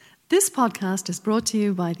This podcast is brought to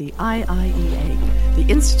you by the IIEA, the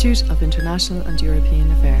Institute of International and European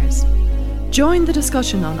Affairs. Join the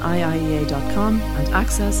discussion on IIEA.com and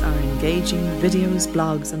access our engaging videos,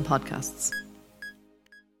 blogs and podcasts.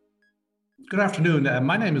 Good afternoon.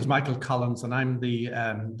 My name is Michael Collins and I'm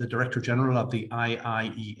the Director General of the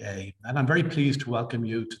IIEA. And I'm very pleased to welcome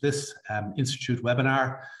you to this Institute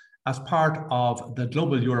webinar as part of the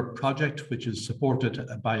Global Europe project, which is supported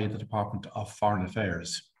by the Department of Foreign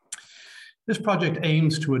Affairs. This project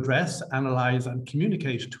aims to address, analyse and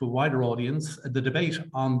communicate to a wider audience the debate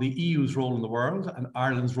on the EU's role in the world and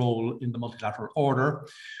Ireland's role in the multilateral order,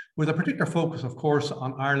 with a particular focus, of course,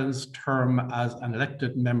 on Ireland's term as an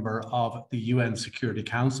elected member of the UN Security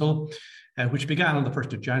Council, which began on the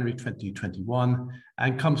 1st of January 2021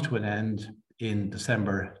 and comes to an end in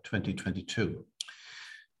December 2022.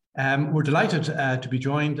 We're delighted to be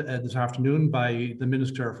joined this afternoon by the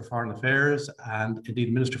Minister for Foreign Affairs and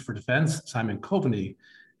indeed Minister for Defence, Simon Coveney,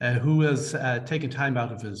 who has taken time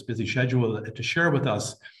out of his busy schedule to share with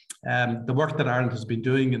us the work that Ireland has been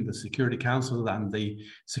doing in the Security Council and the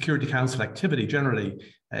Security Council activity generally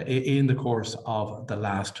in the course of the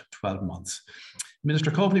last 12 months.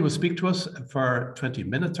 Minister Coveney will speak to us for 20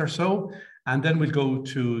 minutes or so, and then we'll go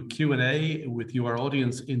to Q&A with you, our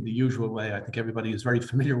audience, in the usual way. I think everybody is very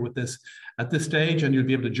familiar with this at this stage, and you'll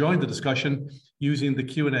be able to join the discussion using the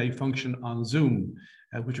Q&A function on Zoom,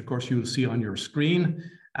 which of course you'll see on your screen.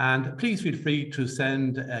 And please feel free to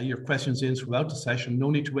send your questions in throughout the session. No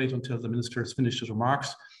need to wait until the Minister has finished his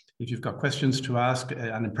remarks. If you've got questions to ask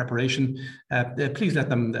and in preparation, please let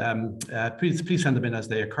them, please send them in as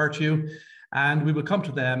they occur to you. And we will come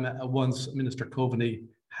to them once Minister Coveney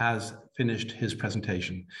has finished his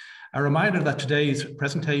presentation. A reminder that today's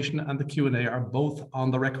presentation and the Q&A are both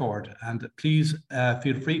on the record, and please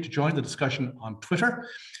feel free to join the discussion on Twitter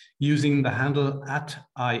using the handle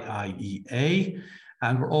 @IIEA,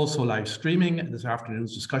 and we're also live streaming this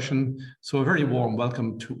afternoon's discussion, so a very warm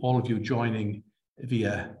welcome to all of you joining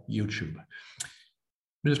via YouTube.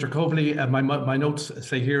 Minister Coveney, my notes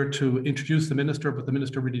say here to introduce the Minister, but the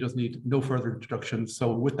Minister really does need no further introduction.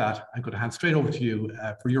 So with that, I'm going to hand straight over to you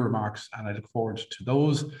for your remarks, and I look forward to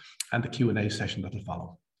those and the Q&A session that will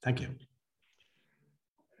follow. Thank you.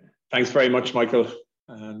 Thanks very much, Michael.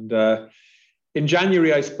 And in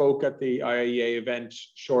January, I spoke at the IIEA event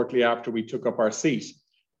shortly after we took up our seat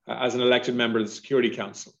as an elected member of the Security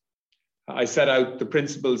Council. I set out the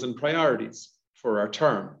principles and priorities for our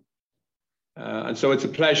term. And so it's a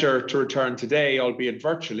pleasure to return today, albeit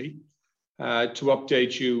virtually, to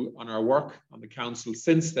update you on our work on the Council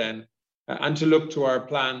since then and to look to our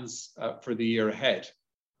plans for the year ahead.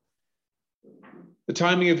 The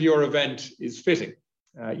timing of your event is fitting.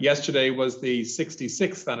 Yesterday was the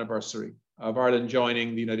 66th anniversary of Ireland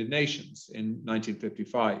joining the United Nations in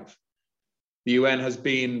 1955. The UN has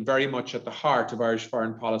been very much at the heart of Irish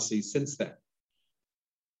foreign policy since then.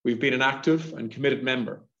 We've been an active and committed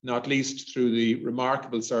member, not least through the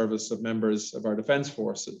remarkable service of members of our defence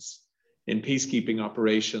forces in peacekeeping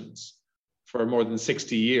operations for more than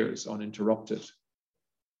 60 years uninterrupted.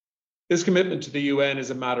 This commitment to the UN is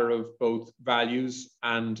a matter of both values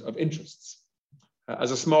and of interests. As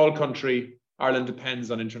a small country, Ireland depends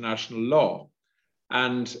on international law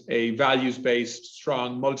and a values-based,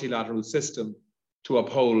 strong multilateral system to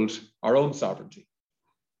uphold our own sovereignty.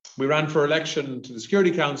 We ran for election to the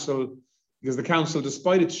Security Council because the Council,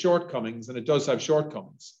 despite its shortcomings, and it does have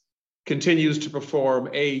shortcomings, continues to perform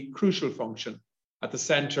a crucial function at the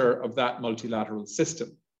centre of that multilateral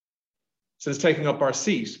system. Since taking up our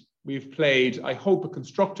seat, we've played, I hope, a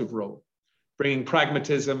constructive role, bringing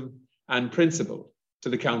pragmatism and principle to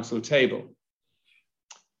the Council table.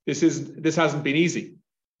 This hasn't been easy,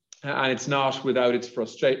 and it's not without its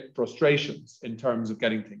frustrations in terms of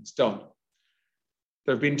getting things done.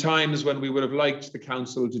 There have been times when we would have liked the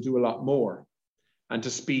Council to do a lot more and to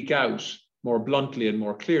speak out more bluntly and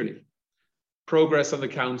more clearly. Progress on the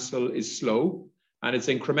Council is slow and it's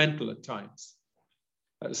incremental at times.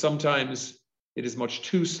 Sometimes it is much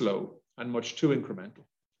too slow and much too incremental.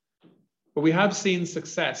 But we have seen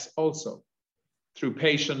success also through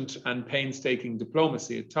patient and painstaking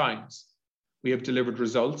diplomacy at times. We have delivered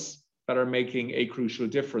results that are making a crucial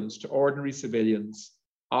difference to ordinary civilians,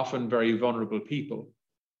 often very vulnerable people,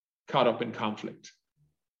 caught up in conflict.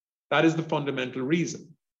 That is the fundamental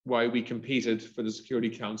reason why we competed for the Security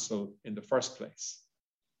Council in the first place.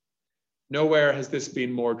 Nowhere has this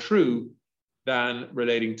been more true than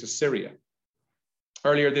relating to Syria.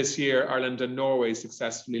 Earlier this year, Ireland and Norway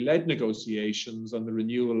successfully led negotiations on the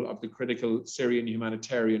renewal of the critical Syrian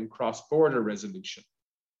humanitarian cross-border resolution.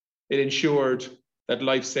 It ensured that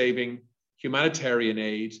life-saving humanitarian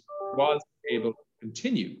aid was able to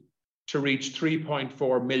continue to reach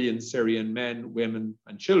 3.4 million Syrian men, women,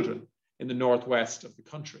 and children in the northwest of the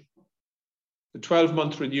country. The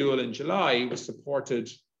 12-month renewal in July was supported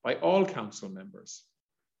by all council members.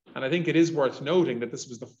 And I think it is worth noting that this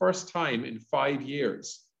was the first time in 5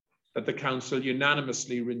 years that the council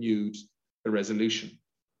unanimously renewed the resolution.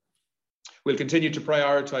 We'll continue to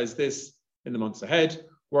prioritize this in the months ahead,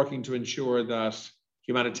 working to ensure that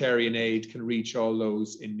humanitarian aid can reach all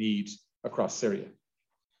those in need across Syria.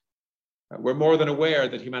 We're more than aware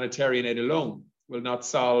that humanitarian aid alone will not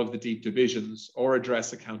solve the deep divisions or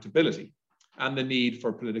address accountability and the need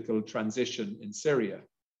for political transition in Syria.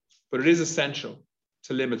 But it is essential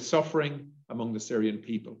to limit suffering among the Syrian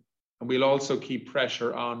people. And we'll also keep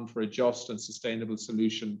pressure on for a just and sustainable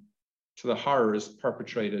solution to the horrors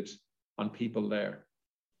perpetrated on people there.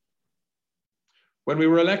 When we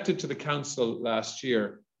were elected to the council last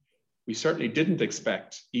year, we certainly didn't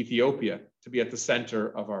expect Ethiopia to be at the center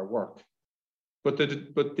of our work. But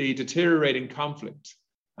the deteriorating conflict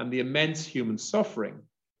and the immense human suffering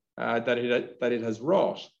that it has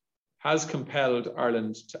wrought has compelled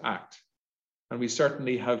Ireland to act. And we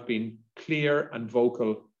certainly have been clear and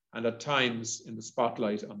vocal and at times in the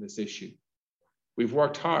spotlight on this issue. We've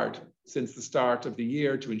worked hard since the start of the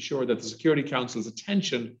year to ensure that the Security Council's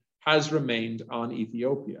attention has remained on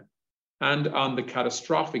Ethiopia and on the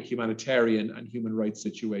catastrophic humanitarian and human rights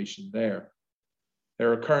situation there.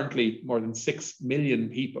 There are currently more than 6 million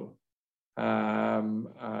people under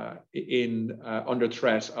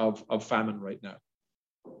threat of famine right now.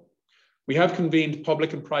 We have convened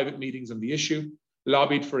public and private meetings on the issue,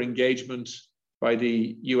 lobbied for engagement by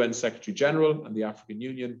the UN Secretary General and the African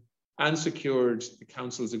Union, and secured the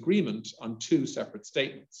Council's agreement on 2 separate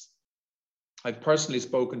statements. I've personally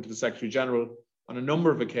spoken to the Secretary General on a number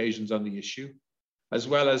of occasions on the issue, as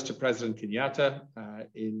well as to President Kenyatta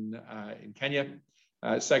in Kenya,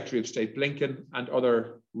 Secretary of State Blinken, and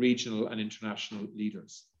other regional and international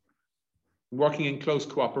leaders. Working in close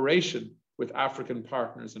cooperation with African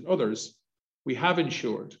partners and others, we have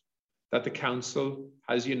ensured that the Council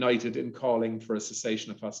has united in calling for a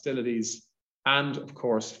cessation of hostilities and, of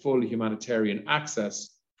course, full humanitarian access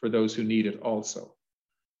for those who need it also.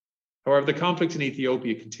 However, the conflict in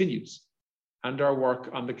Ethiopia continues, and our work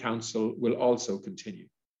on the Council will also continue.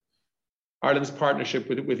 Ireland's partnership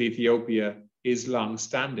with Ethiopia is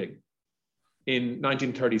long-standing. In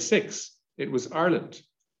 1936, it was Ireland,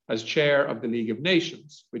 as chair of the League of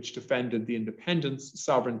Nations, which defended the independence,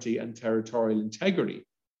 sovereignty, and territorial integrity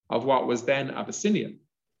of what was then Abyssinia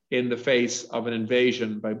in the face of an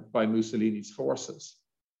invasion by Mussolini's forces.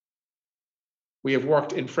 We have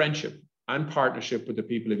worked in friendship and partnership with the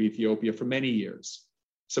people of Ethiopia for many years,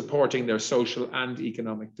 supporting their social and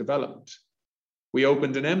economic development. We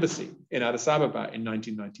opened an embassy in Addis Ababa in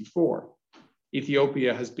 1994.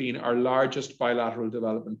 Ethiopia has been our largest bilateral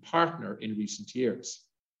development partner in recent years.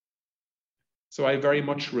 So I very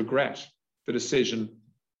much regret the decision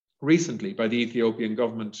recently by the Ethiopian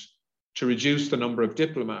government to reduce the number of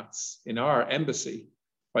diplomats in our embassy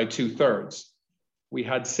by 2/3. We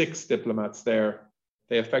had 6 diplomats there.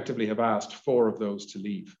 They effectively have asked 4 of those to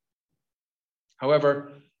leave.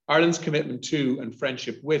 However, Ireland's commitment to and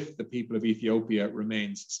friendship with the people of Ethiopia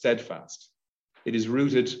remains steadfast. It is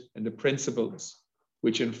rooted in the principles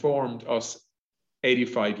which informed us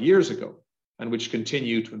 85 years ago and which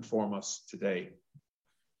continue to inform us today.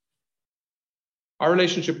 Our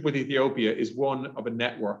relationship with Ethiopia is one of a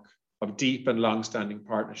network of deep and long-standing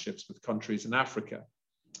partnerships with countries in Africa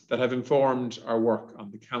that have informed our work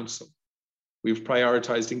on the Council. We've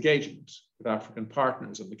prioritized engagement with African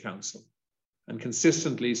partners on the Council and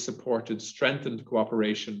consistently supported strengthened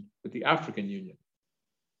cooperation with the African Union.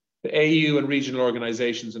 The AU and regional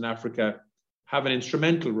organizations in Africa have an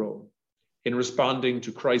instrumental role in responding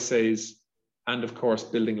to crises and, of course,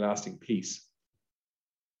 building lasting peace.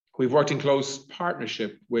 We've worked in close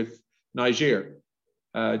partnership with Niger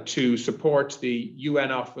to support the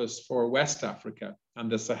UN Office for West Africa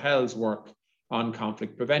and the Sahel's work on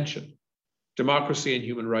conflict prevention, democracy and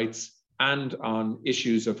human rights, and on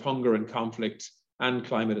issues of hunger and conflict and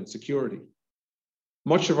climate and security.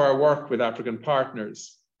 Much of our work with African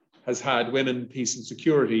partners has had women, peace and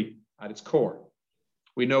security at its core.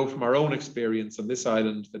 We know from our own experience on this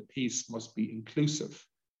island that peace must be inclusive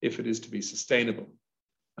if it is to be sustainable.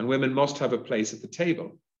 And women must have a place at the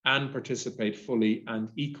table and participate fully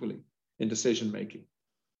and equally in decision-making.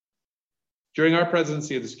 During our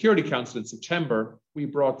presidency of the Security Council in September, we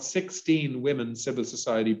brought 16 women civil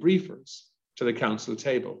society briefers to the Council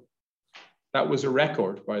table. That was a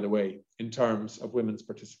record, by the way, in terms of women's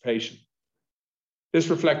participation. This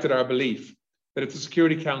reflected our belief that if the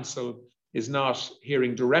Security Council is not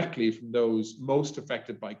hearing directly from those most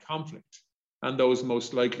affected by conflict and those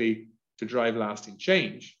most likely to drive lasting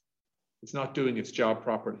change, it's not doing its job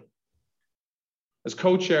properly. As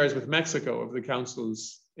co-chairs with Mexico of the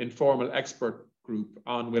Council's informal expert group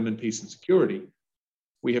on women, peace and security,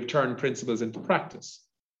 we have turned principles into practice.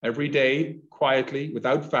 Every day, quietly,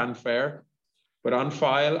 without fanfare, but on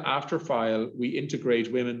file after file, we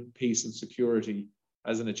integrate women, peace and security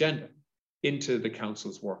as an agenda into the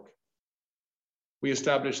Council's work. We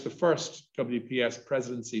established the first WPS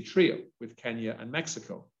presidency trio with Kenya and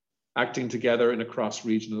Mexico, acting together in a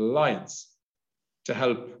cross-regional alliance to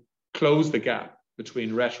help close the gap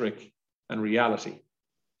between rhetoric and reality.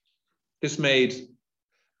 This made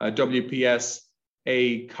WPS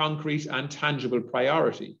a concrete and tangible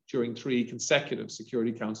priority during 3 consecutive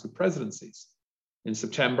Security Council presidencies in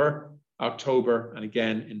September, October, and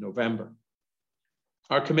again in November.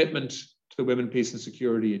 Our commitment to the Women, Peace and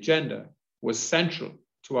Security agenda was central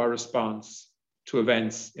to our response to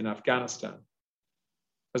events in Afghanistan.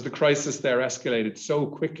 As the crisis there escalated so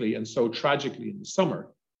quickly and so tragically in the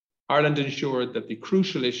summer, Ireland ensured that the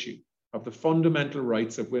crucial issue of the fundamental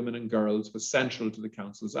rights of women and girls was central to the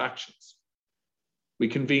Council's actions. We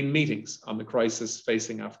convened meetings on the crisis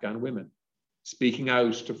facing Afghan women, speaking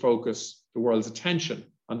out to focus the world's attention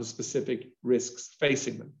on the specific risks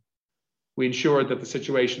facing them. We ensured that the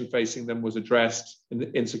situation facing them was addressed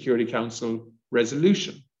in Security Council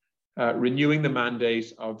resolution, renewing the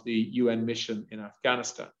mandate of the UN mission in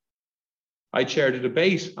Afghanistan. I chaired a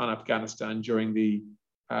debate on Afghanistan during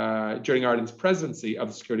Ireland's presidency of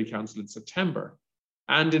the Security Council in September,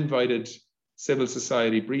 and invited civil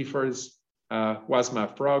society briefers,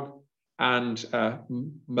 Wasma Frog and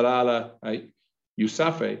Malala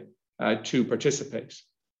Yousafzai to participate.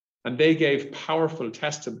 And they gave powerful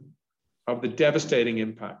testimony of the devastating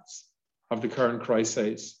impacts of the current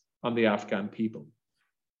crisis on the Afghan people.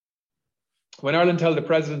 When Ireland held the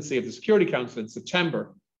presidency of the Security Council in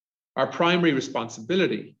September, our primary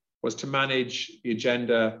responsibility was to manage the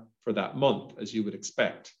agenda for that month, as you would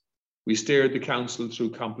expect. We steered the Council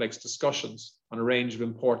through complex discussions on a range of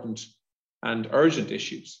important and urgent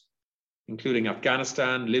issues, including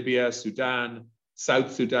Afghanistan, Libya, Sudan,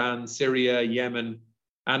 South Sudan, Syria, Yemen,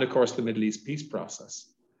 and of course the Middle East peace process.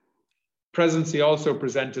 Presidency also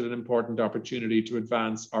presented an important opportunity to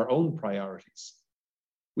advance our own priorities.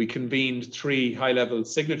 We convened 3 high-level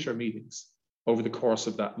signature meetings over the course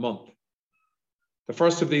of that month. The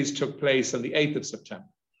first of these took place on the 8th of September,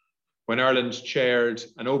 when Ireland chaired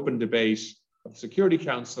an open debate of the Security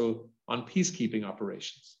Council on peacekeeping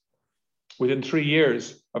operations. Within 3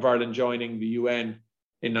 years of Ireland joining the UN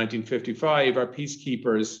in 1955, our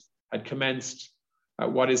peacekeepers had commenced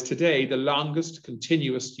what is today the longest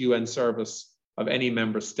continuous UN service of any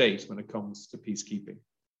member state when it comes to peacekeeping.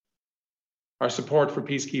 Our support for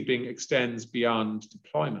peacekeeping extends beyond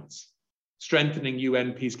deployments. Strengthening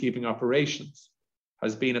UN peacekeeping operations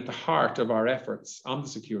has been at the heart of our efforts on the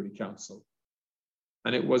Security Council.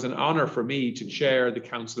 And it was an honor for me to chair the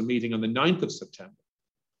Council meeting on the 9th of September,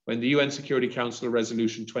 when the UN Security Council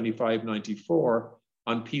Resolution 2594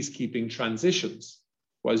 on peacekeeping transitions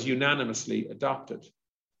was unanimously adopted.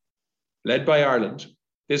 Led by Ireland,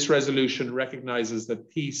 this resolution recognizes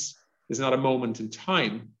that peace is not a moment in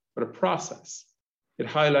time, but a process. It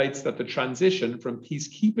highlights that the transition from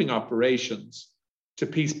peacekeeping operations to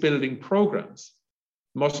peace-building programs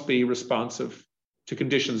must be responsive to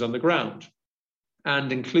conditions on the ground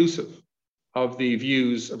and inclusive of the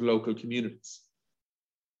views of local communities.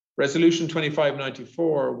 Resolution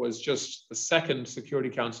 2594 was just the second Security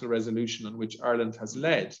Council resolution on which Ireland has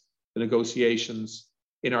led the negotiations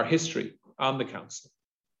in our history on the Council.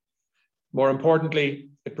 More importantly,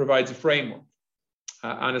 it provides a framework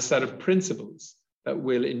and a set of principles that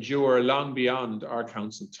will endure long beyond our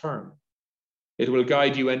Council term. It will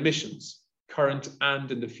guide UN missions, current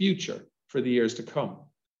and in the future, for the years to come,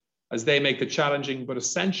 as they make the challenging but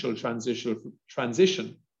essential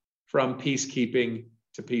transition from peacekeeping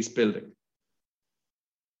to peace building.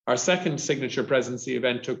 Our second signature presidency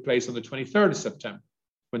event took place on the 23rd of September,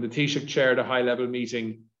 when the Taoiseach chaired a high-level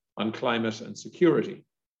meeting on climate and security.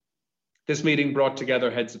 This meeting brought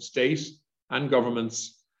together heads of state and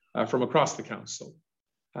governments from across the Council,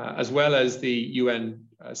 as well as the UN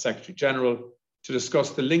Secretary General, to discuss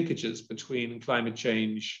the linkages between climate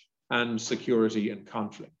change and security and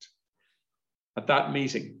conflict. At that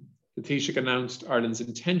meeting, the Taoiseach announced Ireland's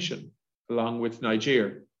intention, along with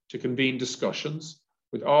Niger, to convene discussions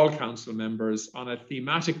with all Council members on a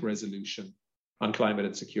thematic resolution on climate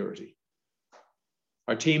and security.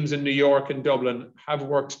 Our teams in New York and Dublin have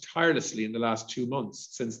worked tirelessly in the last 2 months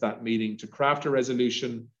since that meeting to craft a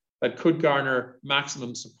resolution that could garner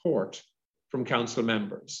maximum support from Council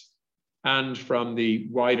members and from the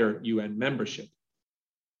wider UN membership.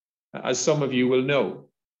 As some of you will know,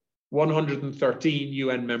 113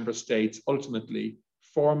 UN member states ultimately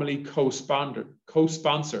formally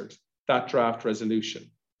co-sponsored that draft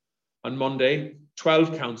resolution. On Monday,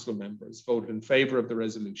 12 Council members voted in favour of the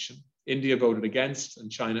resolution. India voted against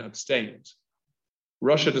and China abstained.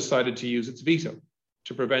 Russia decided to use its veto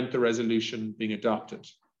to prevent the resolution being adopted.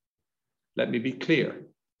 Let me be clear,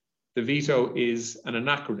 the veto is an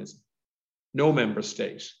anachronism. No member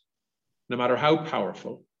state, no matter how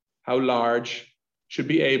powerful, how large, should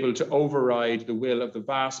be able to override the will of the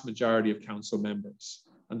vast majority of Council members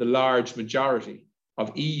and the large majority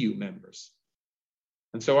of EU members.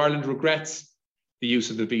 And so Ireland regrets the use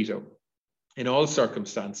of the veto in all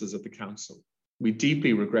circumstances at the Council. We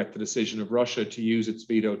deeply regret the decision of Russia to use its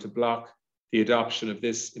veto to block the adoption of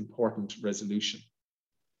this important resolution.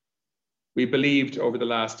 We believed over the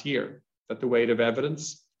last year that the weight of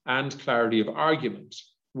evidence and clarity of argument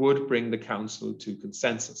would bring the Council to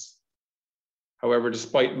consensus. However,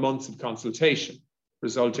 despite months of consultation,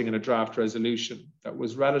 resulting in a draft resolution that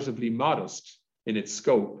was relatively modest in its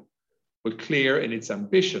scope, but clear in its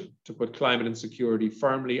ambition to put climate and security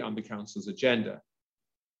firmly on the Council's agenda,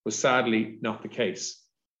 was sadly not the case.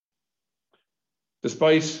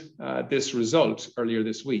 Despite this result earlier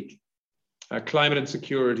this week, climate and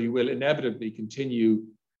security will inevitably continue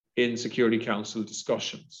in Security Council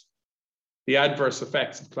discussions. The adverse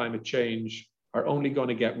effects of climate change are only going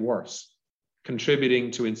to get worse,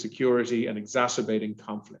 contributing to insecurity and exacerbating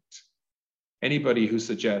conflict. Anybody who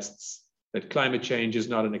suggests that climate change is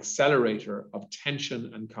not an accelerator of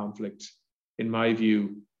tension and conflict, in my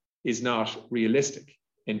view, is not realistic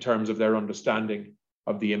in terms of their understanding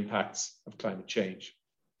of the impacts of climate change.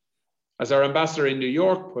 As our ambassador in New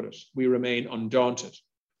York put it, we remain undaunted.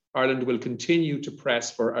 Ireland will continue to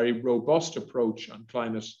press for a robust approach on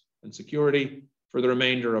climate and security for the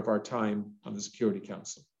remainder of our time on the Security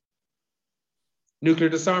Council. Nuclear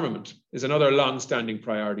disarmament is another long-standing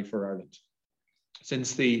priority for Ireland.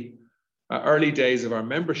 Since the early days of our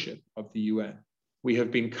membership of the UN, we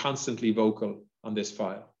have been constantly vocal on this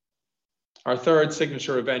file. Our third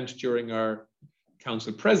signature event during our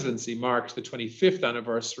Council presidency marked the 25th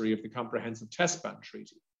anniversary of the Comprehensive Test Ban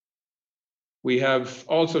Treaty. We have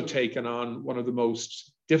also taken on one of the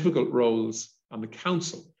most difficult roles on the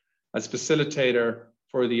Council as facilitator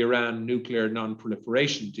for the Iran nuclear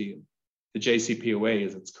non-proliferation deal, the JCPOA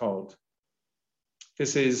as it's called.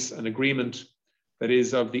 This is an agreement that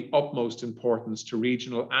is of the utmost importance to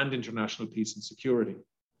regional and international peace and security.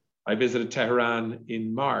 I visited Tehran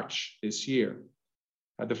in March this year,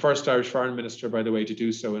 the first Irish foreign minister, by the way, to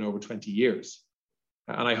do so in over 20 years.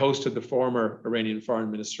 And I hosted the former Iranian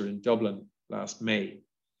foreign minister in Dublin last May.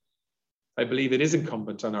 I believe it is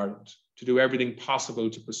incumbent on Ireland to do everything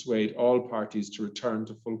possible to persuade all parties to return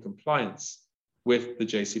to full compliance with the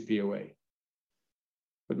JCPOA.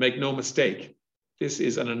 But make no mistake, this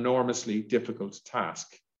is an enormously difficult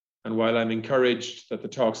task. And while I'm encouraged that the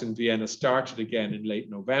talks in Vienna started again in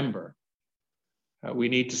late November, we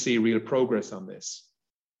need to see real progress on this,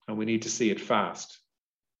 and we need to see it fast.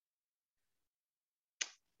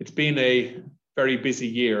 It's been a very busy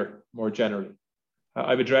year more generally.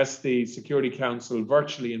 I've addressed the Security Council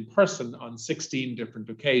virtually in person on 16 different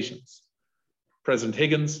occasions. President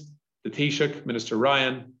Higgins, the Taoiseach, Minister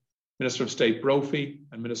Ryan, Minister of State Brophy,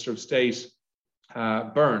 and Minister of State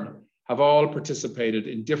Byrne have all participated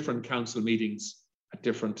in different council meetings at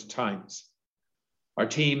different times. Our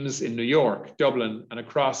teams in New York, Dublin, and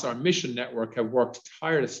across our mission network have worked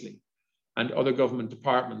tirelessly, and other government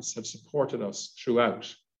departments have supported us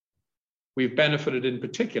throughout. We've benefited in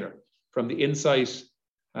particular from the insight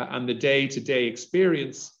and the day-to-day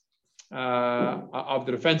experience of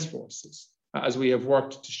the Defence Forces, as we have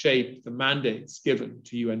worked to shape the mandates given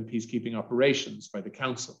to UN peacekeeping operations by the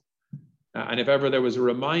Council. And if ever there was a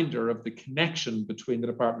reminder of the connection between the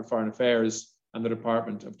Department of Foreign Affairs and the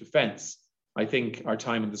Department of Defence, I think our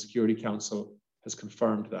time in the Security Council has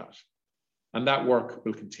confirmed that. And that work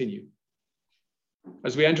will continue.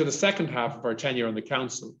 As we enter the second half of our tenure on the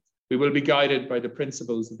Council, we will be guided by the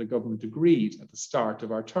principles that the government agreed at the start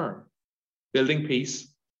of our term: building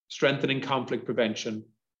peace, strengthening conflict prevention,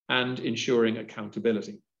 and ensuring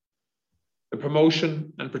accountability. The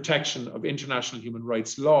promotion and protection of international human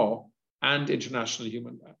rights law and international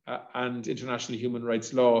human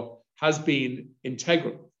rights law has been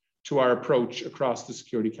integral to our approach across the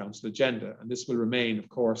Security Council agenda, and this will remain, of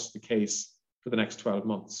course, the case for the next 12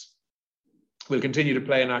 months. We'll continue to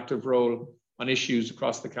play an active role on issues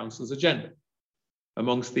across the Council's agenda.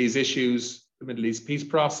 Amongst these issues, the Middle East peace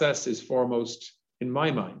process is foremost in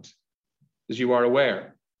my mind. As you are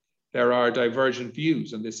aware, there are divergent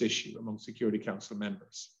views on this issue among Security Council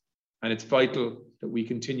members, and it's vital that we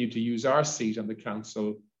continue to use our seat on the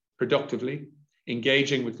Council productively,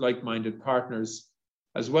 engaging with like-minded partners,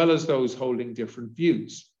 as well as those holding different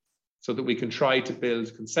views, so that we can try to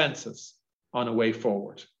build consensus on a way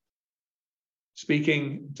forward.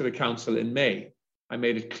 Speaking to the Council in May, I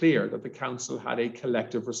made it clear that the Council had a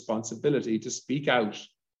collective responsibility to speak out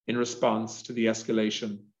in response to the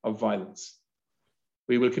escalation of violence.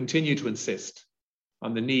 We will continue to insist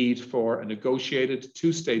on the need for a negotiated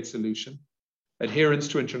two-state solution, adherence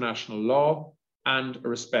to international law, and a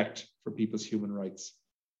respect for people's human rights.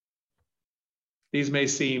 These may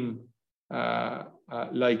seem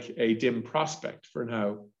like a dim prospect for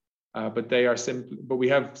now, but we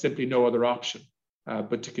have simply no other option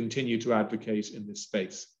but to continue to advocate in this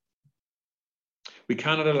space. We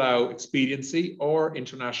cannot allow expediency or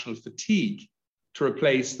international fatigue to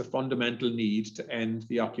replace the fundamental need to end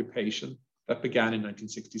the occupation that began in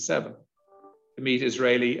 1967, to meet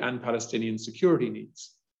Israeli and Palestinian security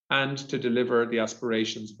needs, and to deliver the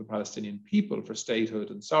aspirations of the Palestinian people for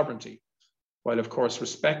statehood and sovereignty, while of course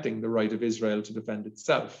respecting the right of Israel to defend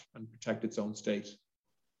itself and protect its own state.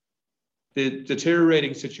 The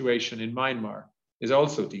deteriorating situation in Myanmar is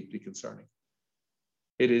also deeply concerning.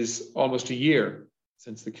 It is almost a year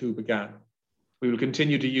since the coup began. We will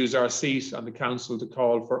continue to use our seat on the Council to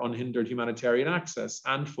call for unhindered humanitarian access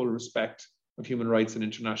and full respect of human rights and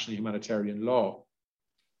international humanitarian law.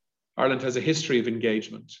 Ireland has a history of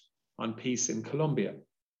engagement on peace in Colombia.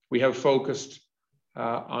 We have focused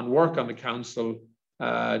on work on the Council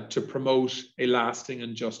to promote a lasting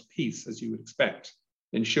and just peace, as you would expect,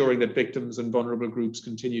 ensuring that victims and vulnerable groups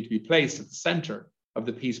continue to be placed at the center of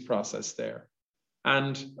the peace process there.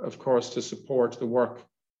 And of course, to support the work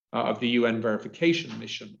of the UN verification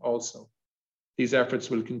mission also. These efforts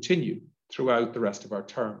will continue throughout the rest of our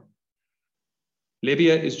term.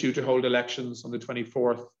 Libya is due to hold elections on the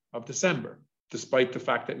 24th of December, despite the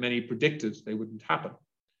fact that many predicted they wouldn't happen.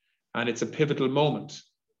 And it's a pivotal moment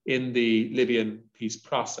in the Libyan peace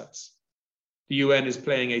process. The UN is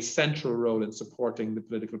playing a central role in supporting the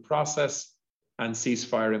political process and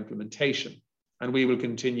ceasefire implementation. And we will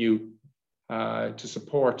continue to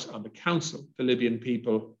support on the Council the Libyan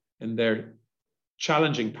people in their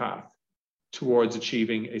challenging path towards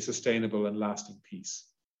achieving a sustainable and lasting peace.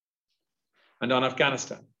 And on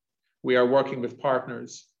Afghanistan, we are working with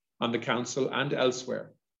partners on the Council and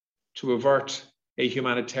elsewhere to avert a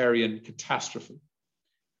humanitarian catastrophe.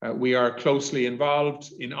 We are closely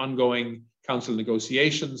involved in ongoing Council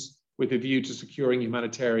negotiations with a view to securing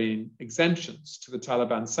humanitarian exemptions to the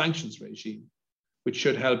Taliban sanctions regime, which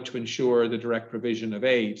should help to ensure the direct provision of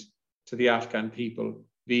aid to the Afghan people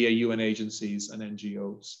via UN agencies and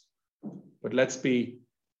NGOs. But let's be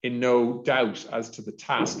in no doubt as to the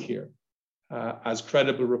task here, as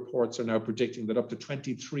credible reports are now predicting that up to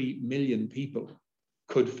 23 million people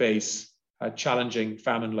could face challenging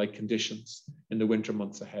famine-like conditions in the winter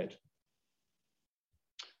months ahead.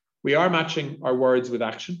 We are matching our words with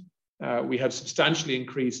action. We have substantially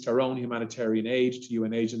increased our own humanitarian aid to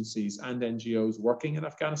UN agencies and NGOs working in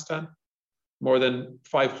Afghanistan. More than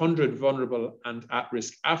 500 vulnerable and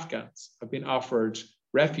at-risk Afghans have been offered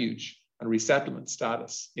refuge and resettlement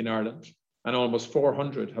status in Ireland, and almost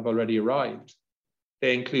 400 have already arrived.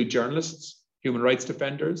 They include journalists, human rights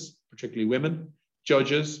defenders, particularly women,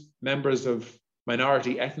 judges, members of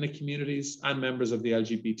minority ethnic communities, and members of the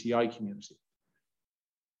LGBTI community.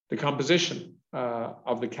 The composition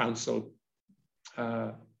of the Council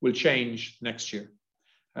will change next year.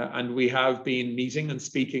 And we have been meeting and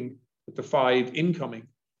speaking with the 5 incoming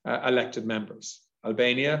elected members: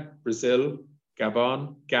 Albania, Brazil,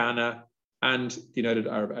 Gabon, Ghana, and the United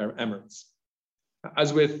Arab Emirates.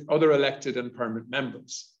 As with other elected and permanent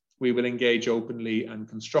members, we will engage openly and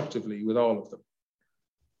constructively with all of them.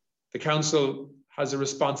 The Council has a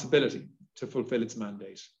responsibility to fulfill its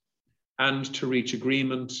mandate and to reach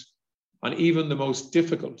agreement on even the most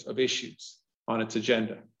difficult of issues on its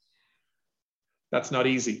agenda. That's not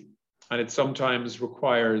easy, and it sometimes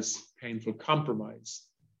requires painful compromise,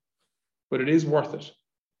 but it is worth it.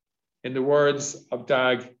 In the words of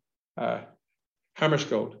Dag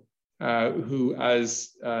Hammarskjöld, who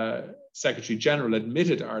as Secretary General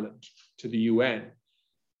admitted Ireland to the UN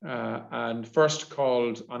and first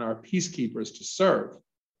called on our peacekeepers to serve,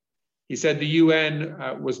 he said the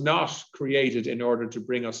UN was not created in order to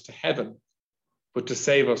bring us to heaven, but to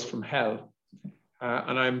save us from hell.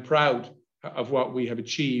 And I'm proud of what we have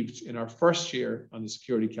achieved in our first year on the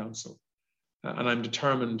Security Council. And I'm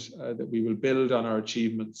determined that we will build on our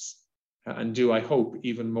achievements and do, I hope,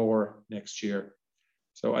 even more next year.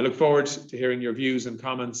 So I look forward to hearing your views and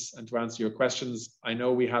comments and to answer your questions. I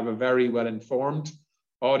know we have a very well-informed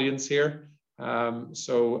audience here.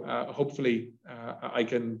 Hopefully I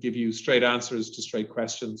can give you straight answers to straight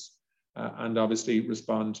questions and obviously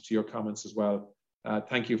respond to your comments as well.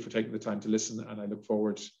 Thank you for taking the time to listen, and I look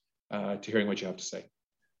forward to hearing what you have to say.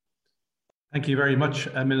 Thank you very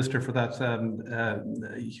much, Minister, for that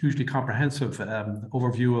hugely comprehensive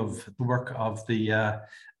overview of the work of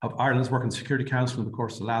of Ireland's work in the Security Council in the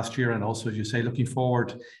course of the last year, and also, as you say, looking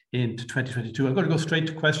forward into 2022. I'm going to go straight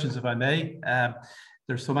to questions, if I may.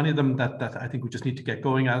 There's so many of them that I think we just need to get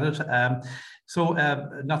going at it.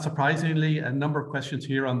 Not surprisingly, a number of questions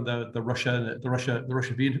here on the Russian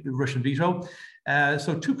veto.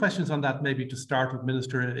 So two questions on that, maybe to start with,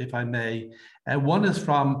 Minister, if I may. One is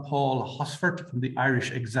from Paul Hosford from the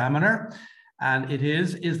Irish Examiner, and it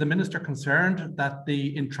is the Minister concerned that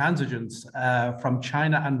the intransigence from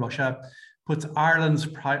China and Russia puts Ireland's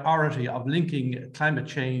priority of linking climate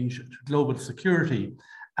change to global security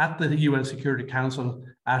at the UN Security Council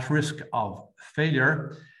at risk of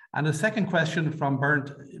failure? And a second question from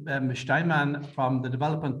Bernd Steinmann, from the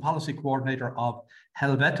Development Policy Coordinator of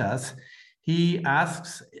Helvetas. He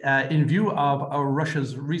asks, in view of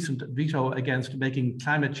Russia's recent veto against making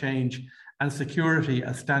climate change and security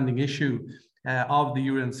a standing issue of the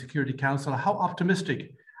UN Security Council, how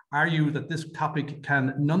optimistic are you that this topic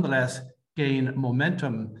can nonetheless gain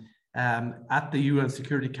momentum at the UN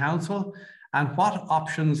Security Council? And what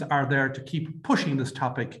options are there to keep pushing this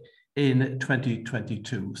topic in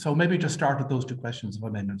 2022? So maybe just start with those two questions, if I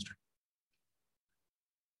may, Minister.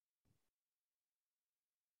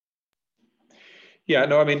 Yeah,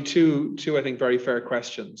 no, I mean, two I think very fair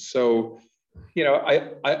questions. So, you know,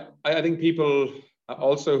 I think people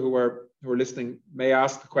also who are listening may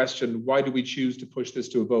ask the question, why do we choose to push this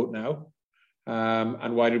to a vote now?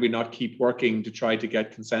 And why did we not keep working to try to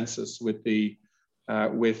get consensus with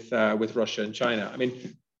with Russia and China? I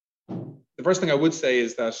mean, the first thing I would say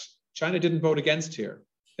is that China didn't vote against here;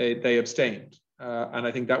 they abstained, and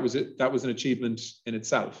I think that was an achievement in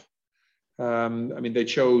itself. I mean, they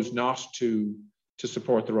chose not to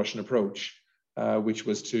support the Russian approach, which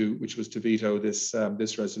was to veto this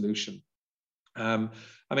resolution. I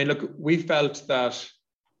mean, look, we felt that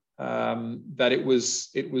it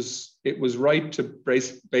was right to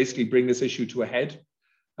basically bring this issue to a head.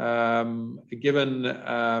 Given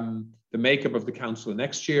the makeup of the council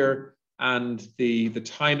next year and the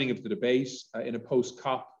timing of the debate in a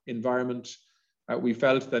post-COP environment, we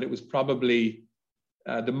felt that it was probably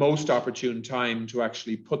the most opportune time to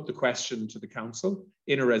actually put the question to the council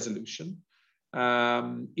in a resolution,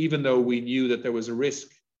 even though we knew that there was a risk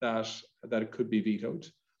that it could be vetoed.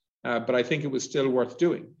 But I think it was still worth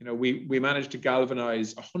doing. You know, we managed to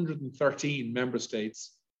galvanize 113 member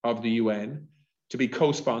states of the UN to be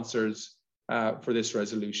co-sponsors for this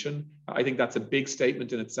resolution. I think that's a big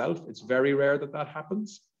statement in itself. It's very rare that that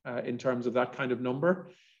happens in terms of that kind of number.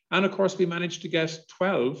 And of course, we managed to get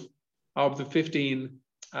 12 of the 15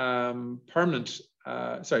 12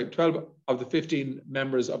 of the 15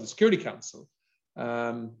 members of the Security Council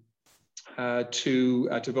to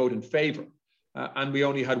vote in favor. And we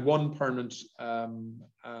only had one permanent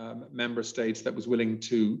member state that was willing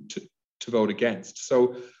to vote against.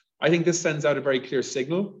 So I think this sends out a very clear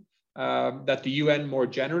signal that the UN more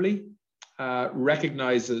generally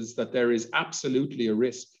recognizes that there is absolutely a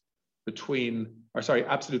risk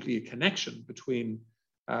absolutely a connection between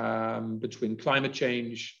climate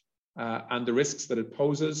change and the risks that it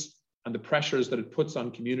poses and the pressures that it puts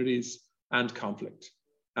on communities and conflict.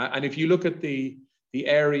 And if you look at the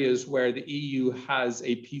areas where the EU has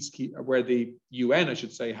where the UN, I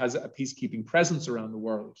should say, has a peacekeeping presence around the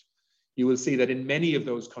world, you will see that in many of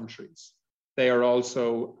those countries, they are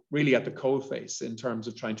also really at the coalface in terms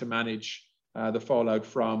of trying to manage the fallout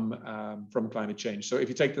from climate change. So if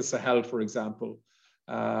you take the Sahel, for example,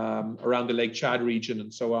 around the Lake Chad region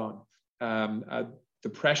and so on, the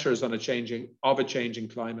pressures on a changing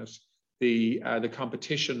climate, the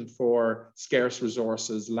competition for scarce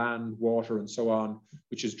resources, land, water, and so on,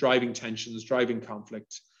 which is driving tensions, driving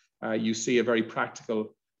conflict. You see a very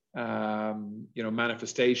practical,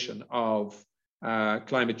 manifestation of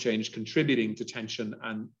climate change contributing to tension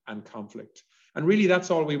and conflict. And really,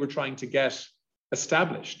 that's all we were trying to get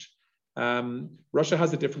established. Russia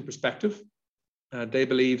has a different perspective. They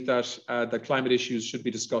believe that the climate issues should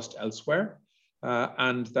be discussed elsewhere,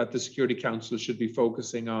 and that the Security Council should be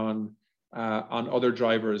focusing on other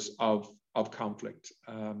drivers of conflict.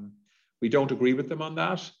 We don't agree with them on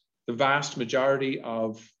that. The vast majority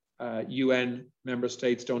of UN member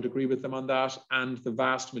states don't agree with them on that, and the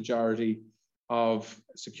vast majority of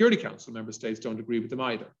Security Council member states don't agree with them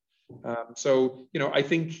either. So, I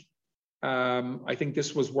think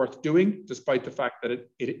this was worth doing, despite the fact that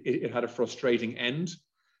it had a frustrating end.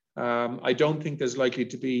 I don't think there's likely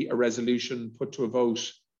to be a resolution put to a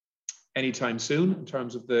vote anytime soon in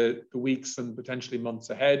terms of the weeks and potentially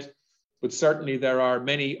months ahead. But certainly there are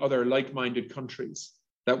many other like-minded countries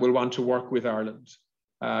that will want to work with Ireland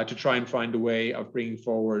to try and find a way of bringing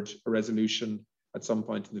forward a resolution at some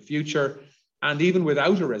point in the future. And even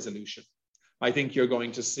without a resolution, I think you're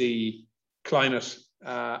going to see climate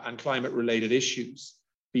and climate-related issues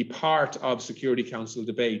be part of Security Council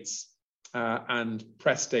debates and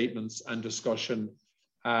press statements and discussion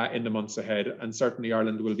in the months ahead. And certainly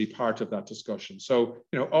Ireland will be part of that discussion. So,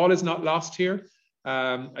 all is not lost here.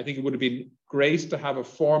 I think it would have been great to have a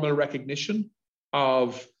formal recognition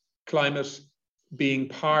of climate being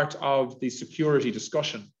part of the security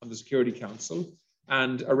discussion of the Security Council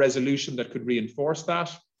and a resolution that could reinforce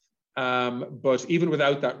that. But even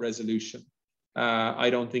without that resolution, I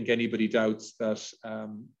don't think anybody doubts that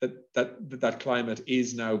climate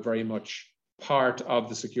is now very much part of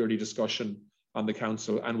the security discussion on the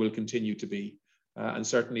Council and will continue to be. And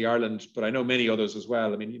certainly Ireland, but I know many others as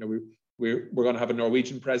well. I mean, we're going to have a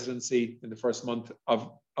Norwegian presidency in the first month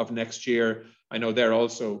of next year. I know they're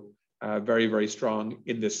also very, very strong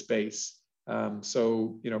in this space.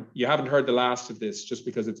 So, you haven't heard the last of this just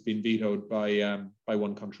because it's been vetoed by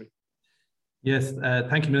one country. Yes,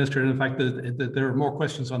 thank you, Minister. And in fact, there are more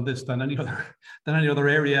questions on this than any other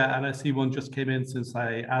area. And I see one just came in since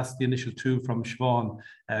I asked the initial two from Siobhan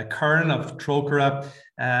Kern of Trócaire.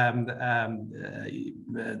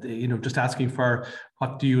 Just asking for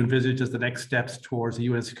what do you envisage as the next steps towards the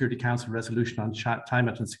UN Security Council resolution on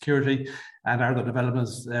climate and security, and are there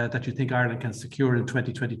developments that you think Ireland can secure in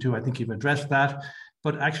 2022? I think you've addressed that.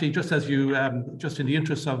 But actually, just as you, just in the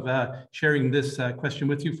interest of sharing this question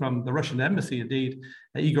with you from the Russian embassy, indeed,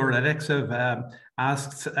 Igor Alexev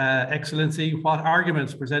asks, Excellency, what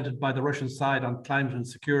arguments presented by the Russian side on climate and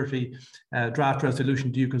security draft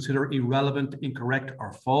resolution do you consider irrelevant, incorrect,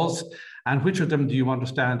 or false? And which of them do you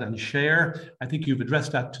understand and share? I think you've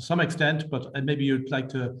addressed that to some extent, but maybe you'd like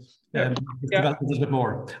to develop a little bit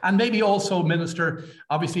more. And maybe also, Minister,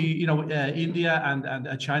 obviously, India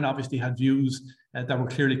and China obviously had views that were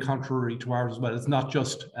clearly contrary to ours as well. It's not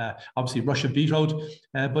just, obviously, Russia vetoed,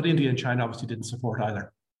 but India and China obviously didn't support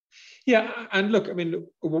either. Yeah, and look, I mean,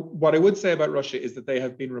 what I would say about Russia is that they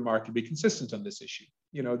have been remarkably consistent on this issue.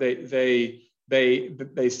 They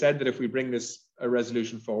said that if we bring this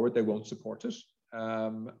resolution forward, they won't support it.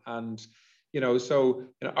 So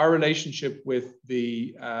our relationship with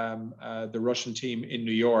the Russian team in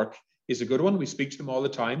New York is a good one. We speak to them all the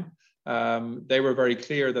time. They were very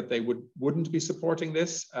clear that they wouldn't be supporting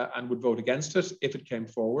this and would vote against it if it came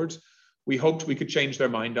forward. We hoped we could change their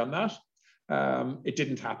mind on that. It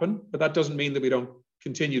didn't happen, but that doesn't mean that we don't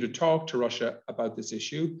continue to talk to Russia about this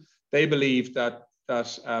issue. They believe that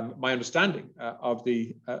my understanding of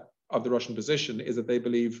the Russian position is that they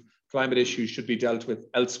believe climate issues should be dealt with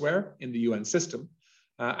elsewhere in the UN system,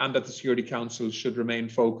 and that the Security Council should remain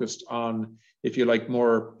focused on, if you like,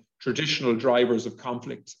 more traditional drivers of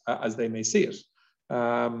conflict as they may see it.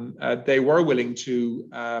 They were willing to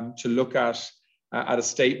look at a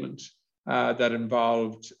statement that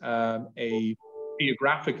involved a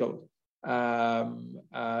geographical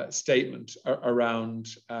statement around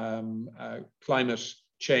climate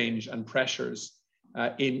change and pressures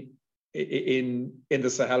in the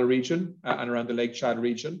Sahel region and around the Lake Chad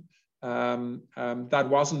region. That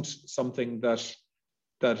wasn't something that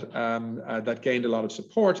gained a lot of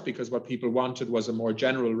support, because what people wanted was a more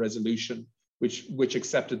general resolution which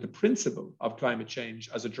accepted the principle of climate change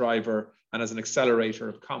as a driver and as an accelerator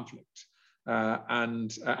of conflict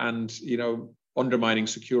and undermining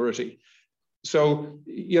security. So,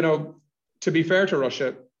 to be fair to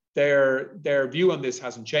Russia, their view on this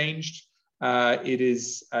hasn't changed.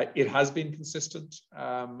 It has been consistent,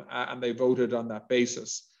 and they voted on that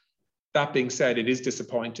basis. That being said, it is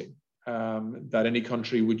disappointing that any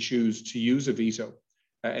country would choose to use a veto.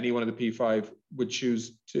 Any one of the P5 would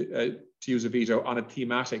choose to use a veto on a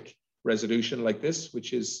thematic resolution like this,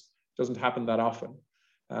 which doesn't happen that often,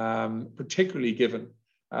 particularly given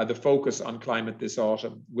the focus on climate this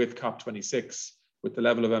autumn with COP26, with the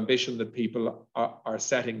level of ambition that people are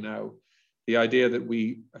setting now. The idea that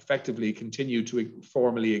we effectively continue to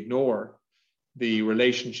formally ignore the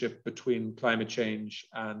relationship between climate change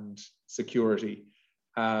and security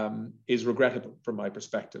is regrettable from my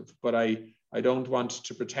perspective. But I I don't want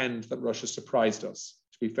to pretend that Russia surprised us.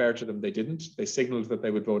 To be fair to them, they didn't. They signaled that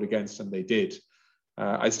they would vote against, and they did.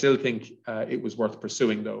 I still think it was worth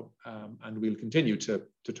pursuing, though, and we'll continue to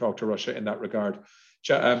talk to Russia in that regard.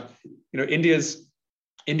 India's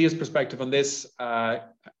perspective on this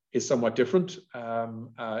is somewhat different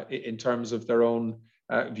in terms of their own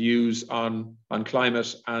views on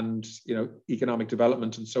climate and economic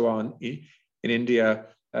development and so on. In India,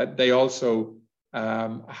 they also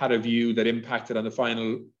had a view that impacted on the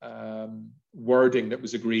final wording that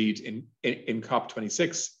was agreed in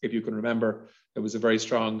COP26. If you can remember, there was a very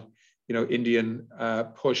strong, Indian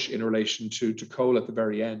push in relation to coal at the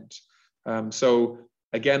very end. So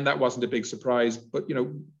again, that wasn't a big surprise, but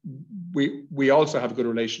we also have a good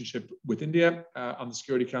relationship with India on the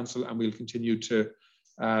Security Council, and we'll continue to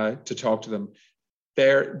talk to them.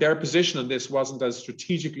 Their position on this wasn't as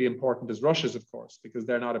strategically important as Russia's, of course, because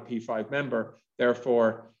they're not a P5 member.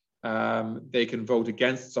 Therefore, they can vote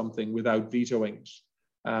against something without vetoing it.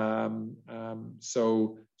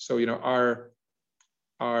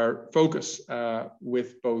 Our focus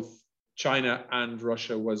with both China and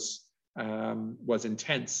Russia was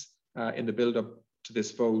intense in the build-up to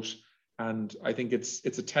this vote, and I think it's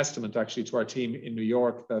a testament actually to our team in New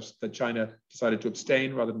York that China decided to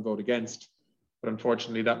abstain rather than vote against. But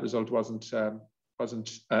unfortunately, that result wasn't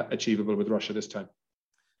achievable with Russia this time.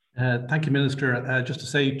 Thank you, Minister. Just to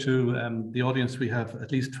say to the audience, we have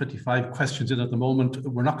at least 25 questions in at the moment.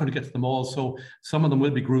 We're not going to get to them all, so some of them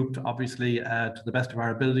will be grouped, obviously, to the best of our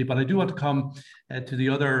ability. But I do want to come to the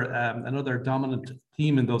other, another dominant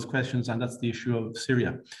theme in those questions, and that's the issue of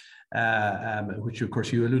Syria, which, of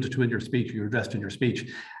course, you alluded to in your speech, you addressed in your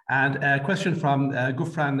speech. And a question from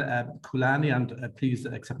Gufran Kulani, and please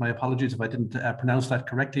accept my apologies if I didn't pronounce that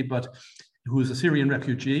correctly, but who is a Syrian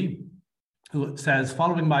refugee, who says,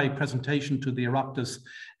 following my presentation to the Oireachtas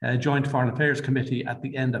Joint Foreign Affairs Committee at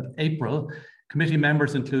the end of April, committee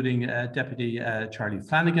members, including Deputy Charlie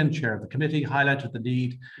Flanagan, chair of the committee, highlighted the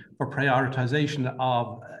need for prioritisation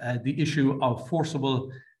of the issue of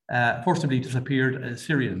forcibly disappeared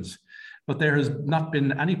Syrians. But there has not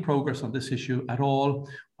been any progress on this issue at all,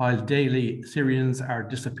 while daily Syrians are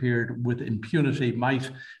disappeared with impunity.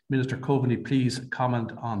 Might Minister Coveney please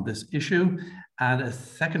comment on this issue? And a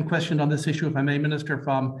second question on this issue, if I may, Minister,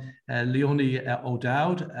 from Leonie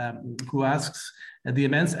O'Dowd, who asks, the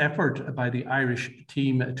immense effort by the Irish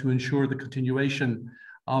team to ensure the continuation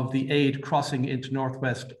of the aid crossing into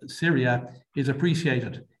northwest Syria is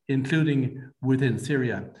appreciated, including within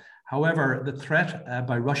Syria. However, the threat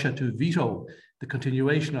by Russia to veto the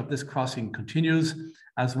continuation of this crossing continues,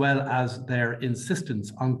 as well as their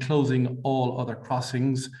insistence on closing all other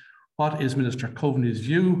crossings. What is Minister Coveney's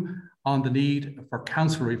view on the need for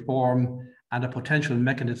council reform and a potential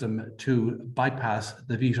mechanism to bypass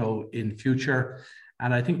the veto in future?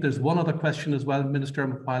 And I think there's one other question as well, Minister,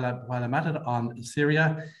 while I'm at it, on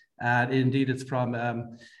Syria. Indeed, it's from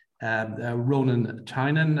Ronan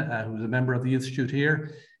Tynan, who's a member of the Institute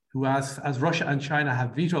here, who asks, as Russia and China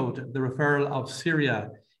have vetoed the referral of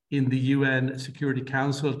Syria in the UN Security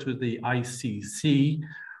Council to the ICC,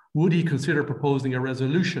 would he consider proposing a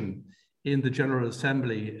resolution in the General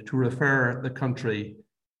Assembly to refer the country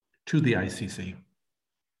to the ICC?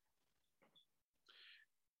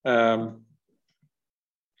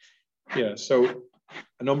 So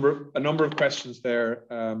a number of questions there.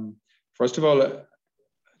 First of all,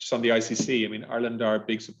 just on the ICC, I mean, Ireland are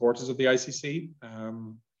big supporters of the ICC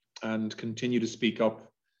and continue to speak up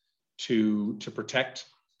to protect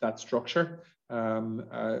that structure.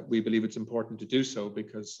 We believe it's important to do so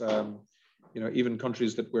because even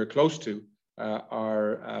countries that we're close to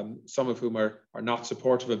are some of whom are not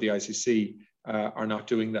supportive of the ICC are not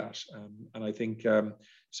doing that. And I think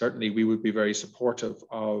certainly we would be very supportive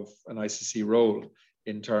of an ICC role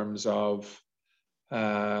in terms of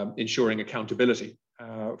ensuring accountability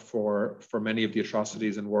for many of the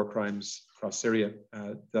atrocities and war crimes across Syria.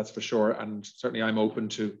 That's for sure. And certainly I'm open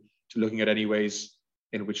to looking at any ways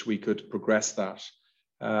in which we could progress that.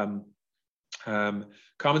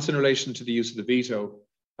 Comments in relation to the use of the veto.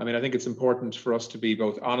 I mean, I think it's important for us to be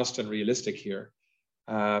both honest and realistic here.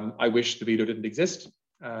 I wish the veto didn't exist.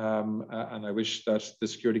 And I wish that the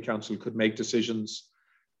Security Council could make decisions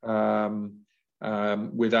without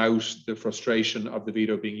the frustration of the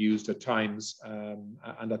veto being used at times,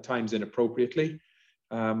 and at times inappropriately.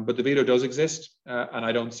 But the veto does exist, and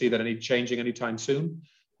I don't see that changing anytime soon.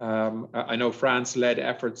 I know France led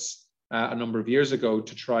efforts a number of years ago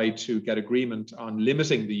to try to get agreement on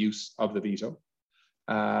limiting the use of the veto,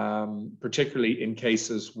 particularly in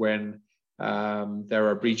cases when there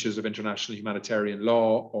are breaches of international humanitarian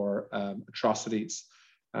law or atrocities.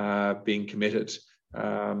 being committed.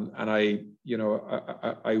 And I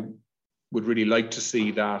would really like to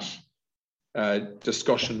see that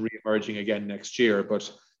discussion re-emerging again next year.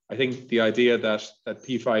 But I think the idea that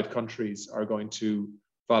P5 countries are going to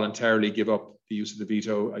voluntarily give up the use of the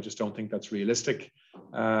veto, I just don't think that's realistic.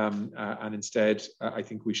 And instead, I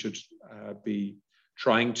think we should be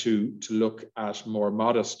trying to look at more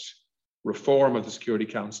modest reform of the Security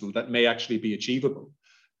Council that may actually be achievable,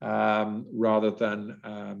 rather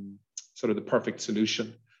than sort of the perfect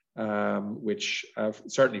solution, which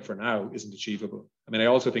certainly for now isn't achievable. I mean, I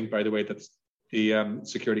also think, by the way, that the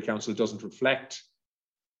Security Council doesn't reflect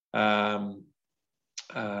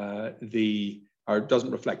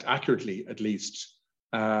doesn't reflect accurately, at least,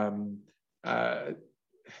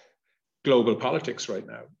 global politics right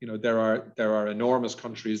now. You know, there are enormous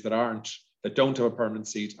countries that don't have a permanent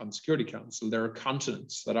seat on the Security Council. There are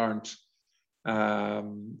continents that aren't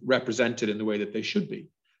represented in the way that they should be.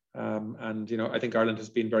 And you know, I think Ireland has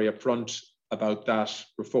been very upfront about that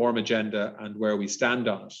reform agenda and where we stand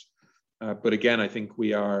on it. But again, I think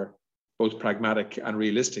we are both pragmatic and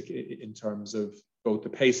realistic in terms of both the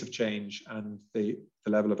pace of change and the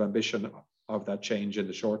level of ambition of that change in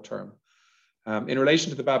the short term. In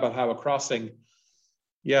relation to the Bab al-Hawa crossing,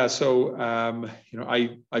 yeah, so you know,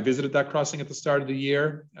 I visited that crossing at the start of the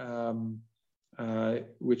year,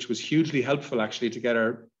 which was hugely helpful actually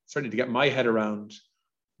certainly to get my head around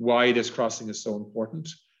why this crossing is so important.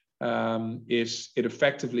 It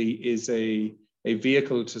effectively is a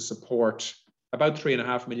vehicle to support about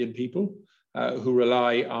 3.5 million people who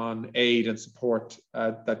rely on aid and support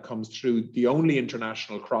that comes through the only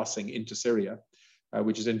international crossing into Syria,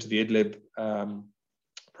 which is into the Idlib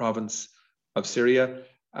province of Syria.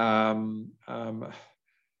 You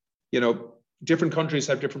know, different countries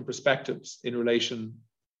have different perspectives in relation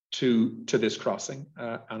to this crossing.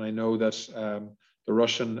 And I know that the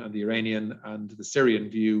Russian and the Iranian and the Syrian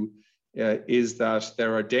view is that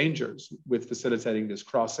there are dangers with facilitating this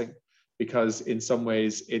crossing, because in some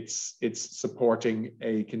ways it's supporting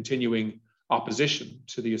a continuing opposition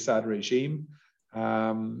to the Assad regime.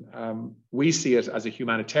 We see it as a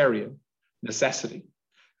humanitarian necessity.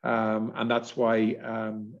 And that's why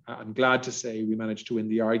I'm glad to say we managed to win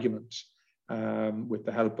the argument with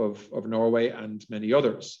the help of Norway and many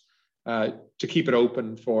others to keep it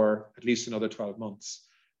open for at least another 12 months.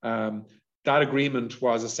 That agreement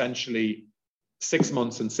was essentially 6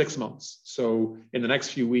 months and 6 months. So in the next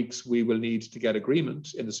few weeks, we will need to get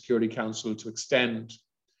agreement in the Security Council to extend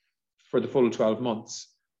for the full 12 months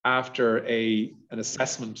after an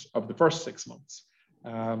assessment of the first 6 months.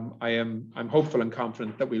 I'm hopeful and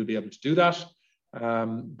confident that we'll be able to do that.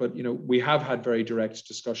 But you know, we have had very direct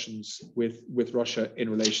discussions with Russia in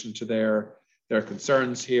relation to their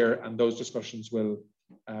concerns here, and those discussions will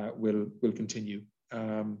continue.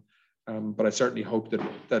 But I certainly hope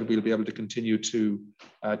that we'll be able to continue to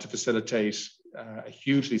facilitate a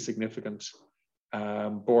hugely significant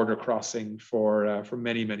border crossing for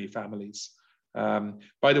many families.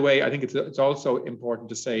 By the way, I think it's also important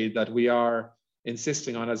to say that we are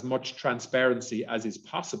insisting on as much transparency as is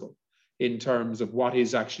possible in terms of what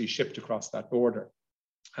is actually shipped across that border.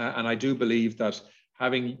 And I do believe that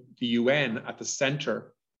having the UN at the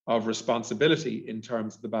center of responsibility in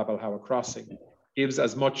terms of the Bab al-Hawa crossing gives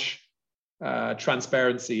as much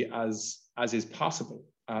transparency as is possible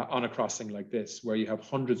on a crossing like this, where you have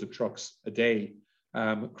hundreds of trucks a day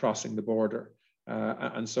crossing the border.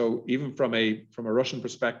 And so even from a Russian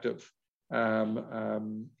perspective,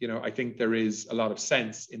 you know, I think there is a lot of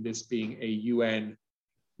sense in this being a UN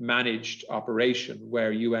managed operation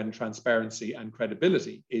where UN transparency and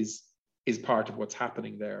credibility is part of what's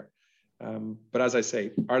happening there. But as I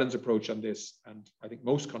say, Ireland's approach on this, and I think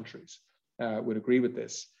most countries would agree with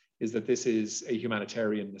this, is that this is a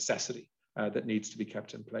humanitarian necessity that needs to be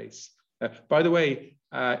kept in place. By the way,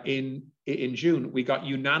 in June, we got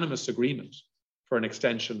unanimous agreement for an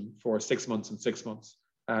extension for 6 months and 6 months,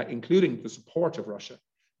 including the support of Russia,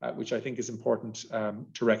 which I think is important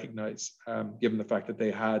to recognize, given the fact that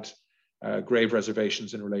they had grave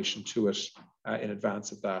reservations in relation to it in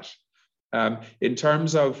advance of that. In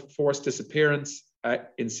terms of forced disappearance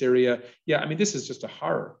in Syria, yeah, I mean, this is just a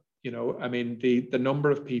horror. You know, I mean, the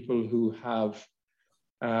number of people who have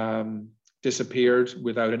disappeared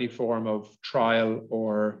without any form of trial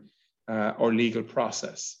or legal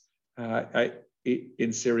process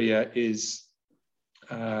in Syria is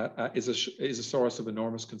a source of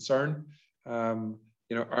enormous concern.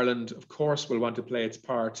 You know, Ireland, of course, will want to play its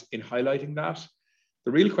part in highlighting that.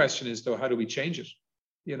 The real question is, though, how do we change it?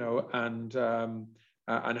 You know,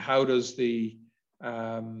 and how does the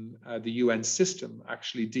UN system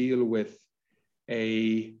actually deal with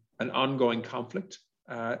an ongoing conflict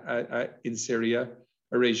in Syria,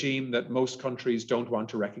 a regime that most countries don't want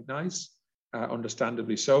to recognize,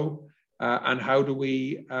 understandably so. And how do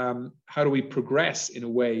we progress in a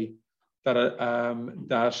way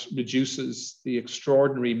that reduces the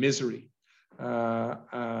extraordinary misery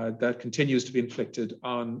that continues to be inflicted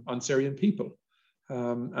on Syrian people?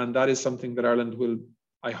 And that is something that Ireland will,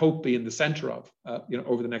 I hope, be in the centre of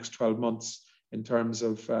over the next 12 months in terms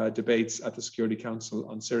of debates at the Security Council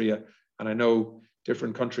on Syria. And I know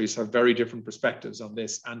different countries have very different perspectives on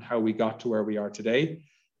this and how we got to where we are today.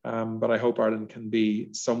 But I hope Ireland can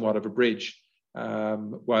be somewhat of a bridge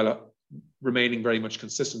while remaining very much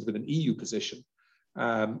consistent with an EU position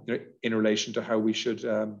in relation to how we should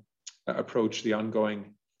approach the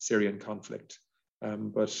ongoing Syrian conflict.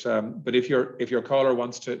 But if your caller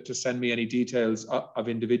wants to send me any details of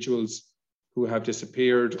individuals who have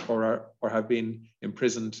disappeared or have been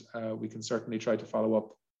imprisoned, we can certainly try to follow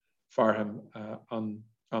up for him on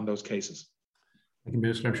those cases. Thank you,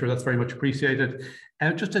 Minister. I'm sure that's very much appreciated.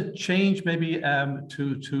 Just a change maybe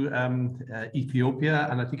to Ethiopia,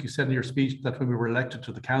 and I think you said in your speech that when we were elected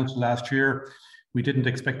to the council last year, we didn't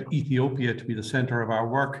expect Ethiopia to be the center of our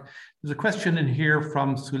work. There's a question in here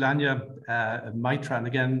from Sulanya Maitra, and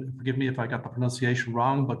again, forgive me if I got the pronunciation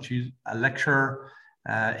wrong, but she's a lecturer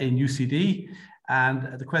in UCD.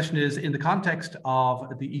 And the question is, in the context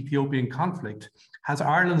of the Ethiopian conflict, has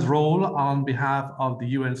Ireland's role on behalf of the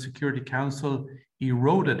UN Security Council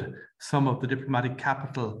eroded some of the diplomatic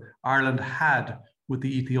capital Ireland had with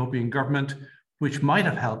the Ethiopian government, which might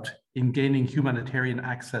have helped in gaining humanitarian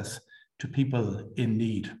access to people in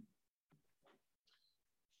need?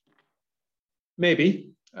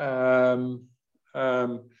 Maybe, but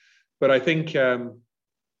I think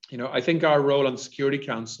I think our role on the Security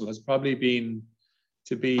Council has probably been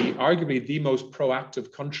to be arguably the most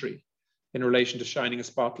proactive country in relation to shining a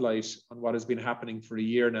spotlight on what has been happening for a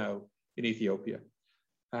year now in Ethiopia.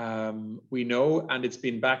 We know, and it's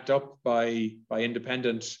been backed up by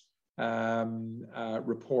independent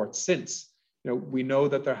reports since. We know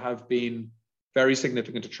that there have been very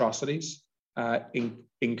significant atrocities,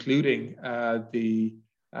 including the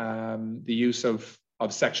use of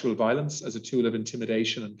sexual violence as a tool of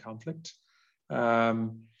intimidation and conflict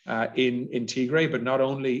in Tigray, but not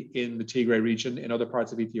only in the Tigray region, in other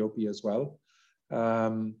parts of Ethiopia as well.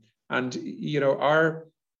 And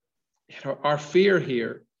our fear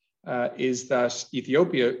here is that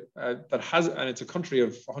Ethiopia, that has, and it's a country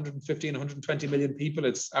of 115, 120 million people.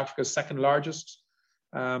 It's Africa's second largest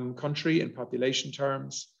country in population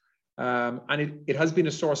terms. And it has been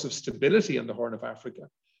a source of stability on the Horn of Africa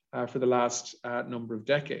for the last number of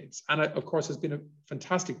decades. And of course, has been a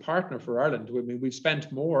fantastic partner for Ireland. I mean, we've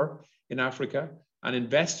spent more in Africa and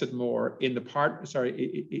invested more in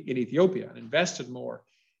in Ethiopia, and invested more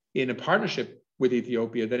in a partnership with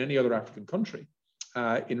Ethiopia than any other African country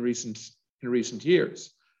in recent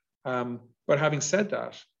years. But having said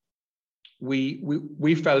that,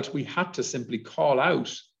 we felt we had to simply call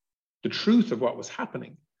out the truth of what was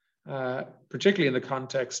happening, particularly in the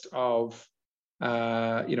context of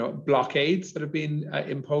blockades that have been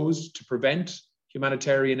imposed to prevent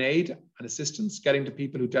humanitarian aid and assistance getting to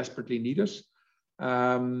people who desperately need it,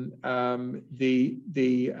 and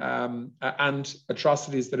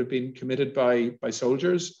atrocities that have been committed by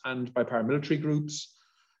soldiers and by paramilitary groups,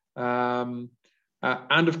 and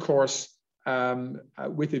of course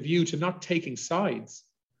with a view to not taking sides,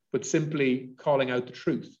 but simply calling out the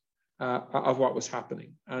truth of what was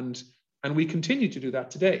happening, and we continue to do that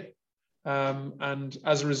today. And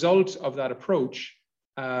as a result of that approach,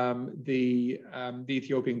 the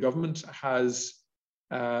Ethiopian government has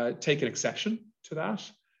taken exception to that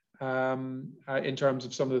in terms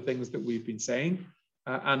of some of the things that we've been saying.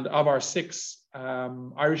 And of our 6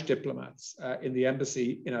 Irish diplomats in the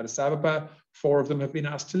embassy in Addis Ababa, 4 of them have been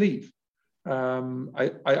asked to leave.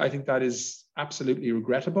 I think that is absolutely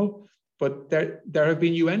regrettable. But there have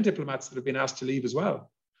been UN diplomats that have been asked to leave as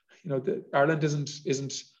well. Ireland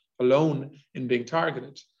isn't alone in being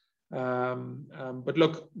targeted. But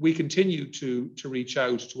look, we continue to reach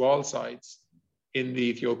out to all sides in the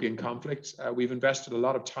Ethiopian conflict. We've invested a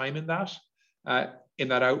lot of time in that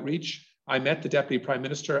outreach. I met the Deputy Prime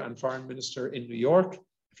Minister and Foreign Minister in New York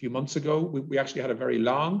a few months ago. We actually had a very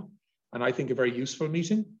long and I think a very useful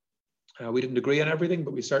meeting. We didn't agree on everything,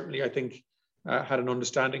 but we certainly, I think, had an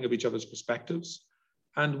understanding of each other's perspectives.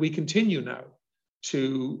 And we continue now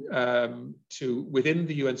to within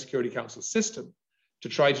the UN Security Council system to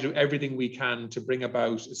try to do everything we can to bring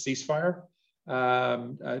about a ceasefire,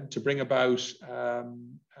 to bring about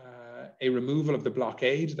a removal of the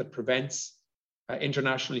blockade that prevents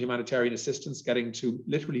international humanitarian assistance getting to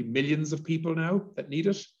literally millions of people now that need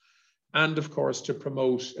it, and of course to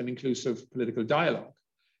promote an inclusive political dialogue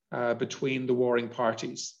between the warring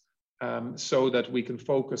parties, so that we can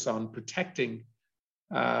focus on protecting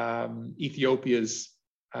Ethiopia's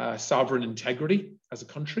sovereign integrity as a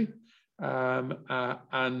country,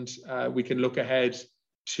 and we can look ahead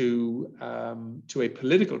to a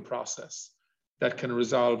political process that can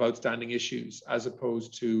resolve outstanding issues as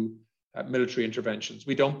opposed to military interventions.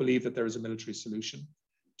 We don't believe that there is a military solution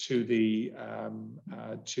to the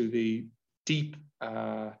deep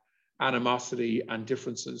animosity and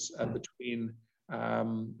differences between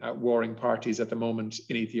warring parties at the moment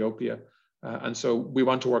in Ethiopia. And so we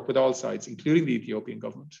want to work with all sides, including the Ethiopian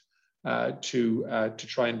government, to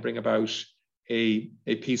try and bring about a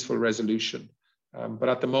peaceful resolution. But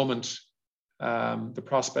at the moment, the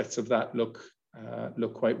prospects of that look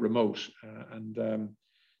quite remote, and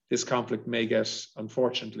this conflict may get,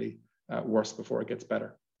 unfortunately, worse before it gets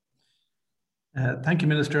better. Thank you,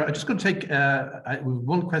 Minister. I'm just going to take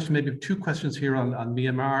one question, maybe two questions here on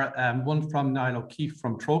Myanmar. One from Niall O'Keefe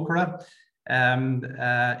from Trócaire.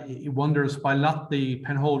 He wonders, while not the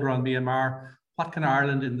penholder on Myanmar, what can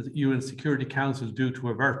Ireland and the UN Security Council do to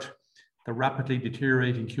avert the rapidly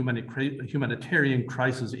deteriorating humanitarian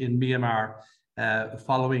crisis in Myanmar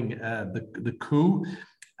following the coup?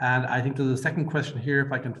 And I think there's a second question here,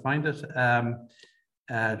 if I can find it.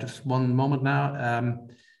 Just one moment now.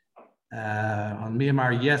 On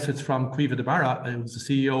Myanmar, yes, it's from Quiva Dabara, who's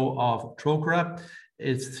the CEO of Trócaire.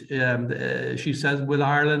 She says, will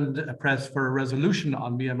Ireland press for a resolution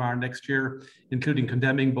on Myanmar next year, including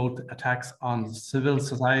condemning both attacks on civil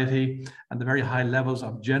society and the very high levels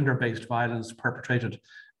of gender-based violence perpetrated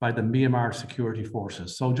by the Myanmar security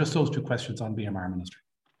forces? So just those two questions on Myanmar, Minister.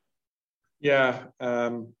 Yeah,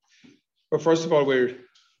 but first of all, we're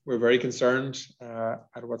very concerned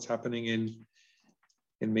at what's happening in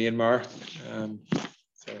Myanmar.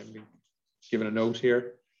 So I'm given a note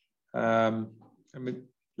here.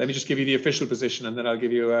 Let me just give you the official position, and then I'll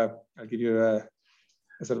give you a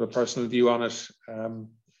sort of a personal view on it.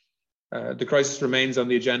 The crisis remains on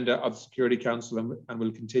the agenda of the Security Council, and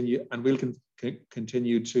will continue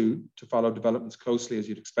to follow developments closely, as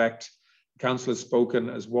you'd expect. The Council has spoken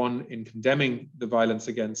as one in condemning the violence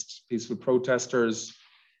against peaceful protesters,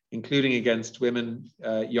 including against women,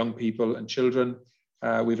 young people, and children.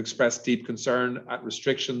 We've expressed deep concern at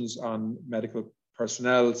restrictions on medical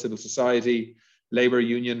personnel, civil society, labour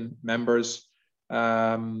union members,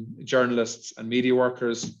 journalists and media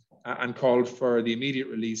workers, and called for the immediate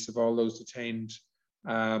release of all those detained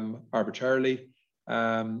arbitrarily.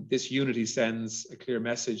 This unity sends a clear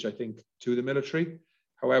message, I think, to the military.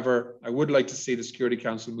 However, I would like to see the Security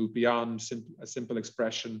Council move beyond a simple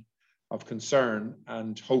expression of concern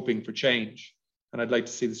and hoping for change. And I'd like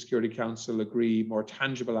to see the Security Council agree more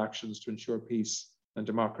tangible actions to ensure peace and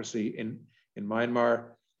democracy in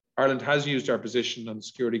Myanmar. Ireland has used our position on the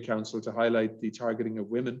Security Council to highlight the targeting of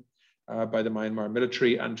women by the Myanmar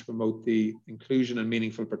military, and to promote the inclusion and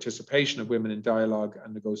meaningful participation of women in dialogue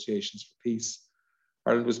and negotiations for peace.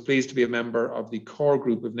 Ireland was pleased to be a member of the core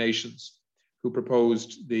group of nations who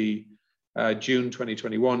proposed the June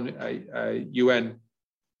 2021 UN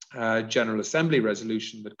General Assembly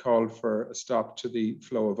resolution that called for a stop to the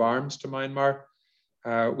flow of arms to Myanmar.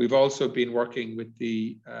 We've also been working with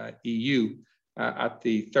the EU at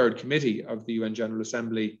the third committee of the UN General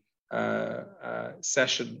Assembly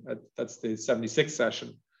session, that's the 76th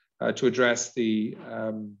session, to address the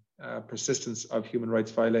persistence of human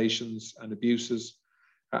rights violations and abuses,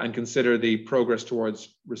 and consider the progress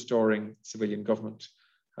towards restoring civilian government.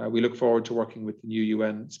 We look forward to working with the new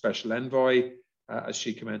UN Special Envoy as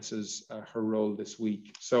she commences her role this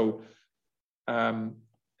week. So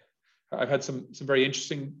I've had some very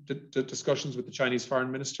interesting discussions with the Chinese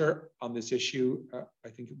foreign minister on this issue. I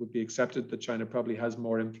think it would be accepted that China probably has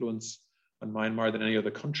more influence on Myanmar than any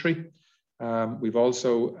other country. We've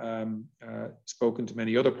also spoken to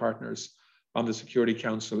many other partners on the Security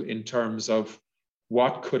Council in terms of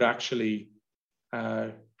what could actually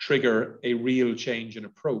trigger a real change in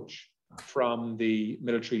approach from the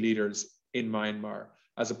military leaders in Myanmar,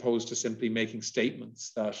 as opposed to simply making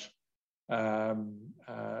statements that are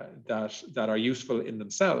useful in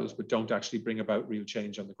themselves, but don't actually bring about real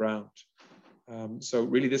change on the ground. So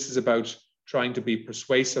really, this is about trying to be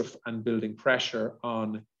persuasive and building pressure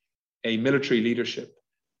on a military leadership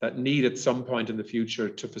that need at some point in the future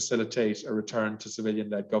to facilitate a return to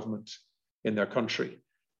civilian-led government in their country.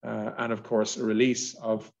 And of course, a release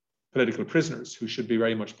of political prisoners who should be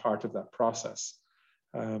very much part of that process.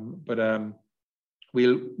 But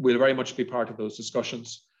we'll very much be part of those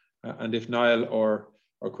discussions. And if Niall or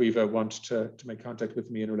Caoimhe want to make contact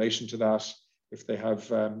with me in relation to that, if they have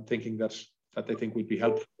thinking that they think would be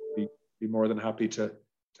helpful, be more than happy to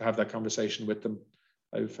have that conversation with them.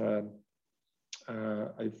 I've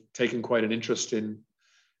taken quite an interest in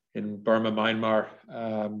Burma, Myanmar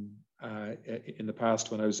in the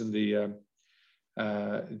past when I was in the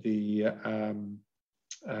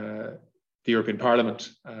European Parliament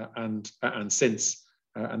and since,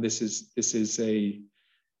 and this is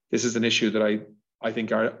an issue that I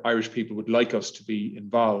think our Irish people would like us to be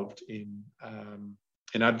involved in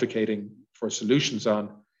advocating for solutions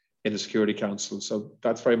on in the Security Council. So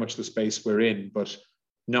that's very much the space we're in, but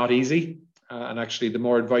not easy. And actually, the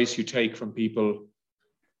more advice you take from people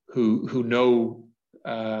who know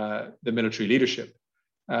the military leadership,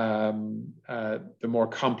 the more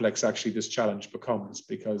complex actually this challenge becomes,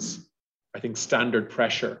 because I think standard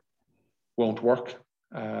pressure won't work.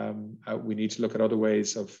 We need to look at other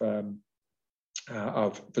ways of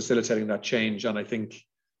facilitating that change, and I think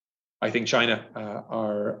China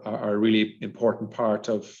are a really important part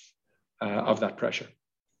of that pressure.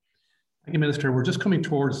 Thank you, Minister. We're just coming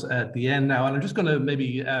towards the end now, and I'm just going to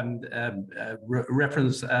maybe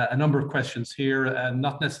reference a number of questions here,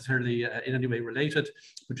 not necessarily in any way related,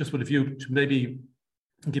 but just with a view to maybe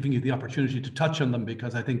giving you the opportunity to touch on them,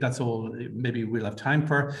 because I think that's all maybe we'll have time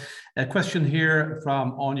for. A question here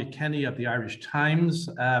from Anya Kenny of the Irish Times.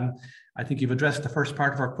 I think you've addressed the first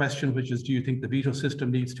part of our question, which is, do you think the veto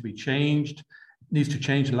system needs to change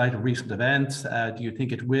in light of recent events? Do you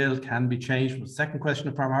think it can be changed? The second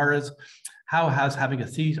question from her is, how has having a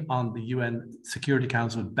seat on the UN Security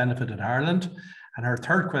Council benefited Ireland? And her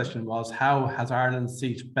third question was, how has Ireland's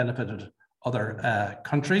seat benefited other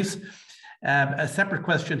countries? A separate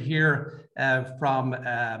question here from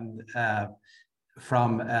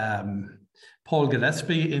Paul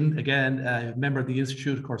Gillespie, a member of the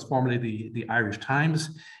Institute, of course, formerly the Irish Times,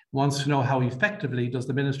 wants to know how effectively does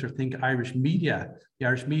the Minister think the Irish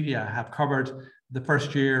media have covered the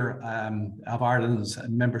first year of Ireland's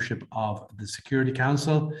membership of the Security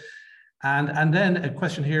Council. And then a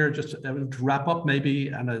question here, just to wrap up maybe,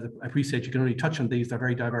 and I appreciate you can only touch on these, they're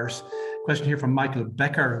very diverse. Question here from Michael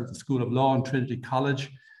Becker of the School of Law in Trinity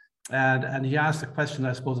College. And he asked a question,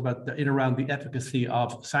 I suppose, about around the efficacy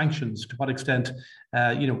of sanctions. To what extent,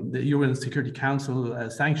 the UN Security Council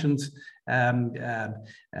sanctions, how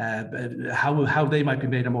they might be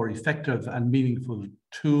made a more effective and meaningful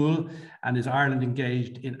tool, and is Ireland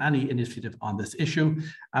engaged in any initiative on this issue?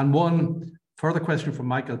 And one further question from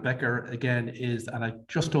Michael Becker again is, and I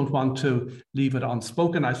just don't want to leave it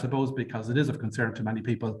unspoken, I suppose, because it is of concern to many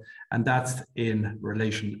people, and that's in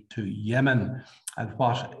relation to Yemen and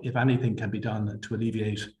what, if anything, can be done to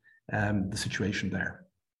alleviate the situation there.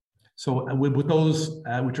 So with those,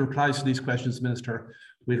 which replies to these questions, Minister,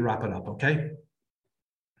 we'll wrap it up, okay?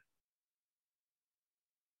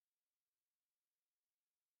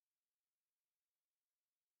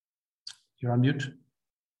 You're on mute.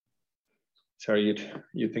 Sorry,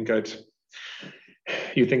 you think I'd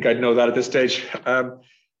know that at this stage?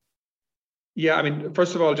 Yeah, I mean,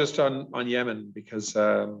 first of all, just on Yemen, because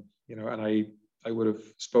and I would have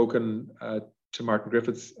spoken to Martin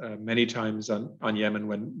Griffiths many times on Yemen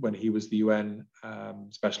when he was the UN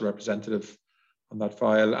special representative on that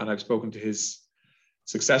file, and I've spoken to his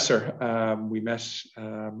successor. We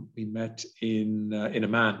met in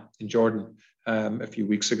Amman in Jordan a few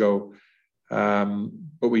weeks ago.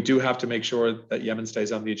 But we do have to make sure that Yemen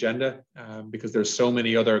stays on the agenda because there's so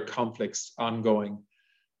many other conflicts ongoing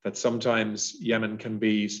that sometimes Yemen can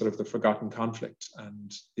be sort of the forgotten conflict,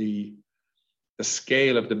 and the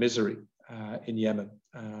scale of the misery in Yemen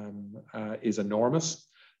is enormous,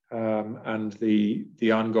 and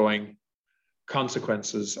the ongoing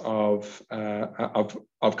consequences of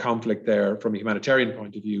conflict there from a humanitarian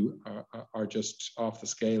point of view are just off the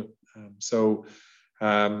scale.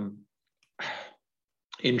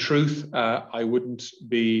 In truth, I wouldn't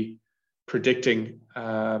be predicting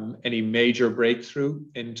any major breakthrough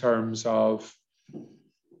in terms of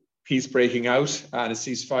peace breaking out and a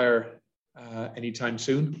ceasefire anytime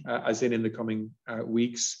soon, as in the coming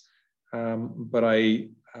weeks. But I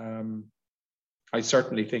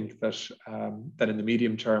certainly think that in the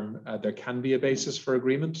medium term there can be a basis for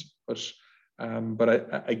agreement.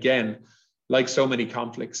 But again, like so many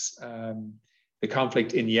conflicts, the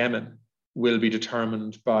conflict in Yemen will be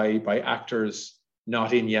determined by actors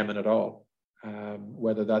not in Yemen at all,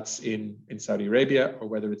 whether that's in Saudi Arabia or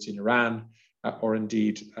whether it's in Iran or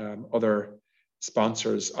indeed other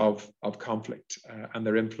sponsors of conflict and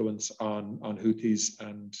their influence on Houthis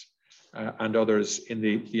and others in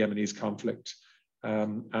the Yemenese conflict.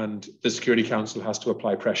 and the Security Council has to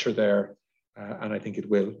apply pressure there, and I think it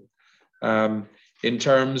will. In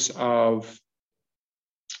terms of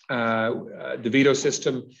the veto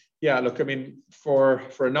system, yeah, look, I mean, for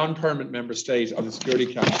a non-permanent member state of the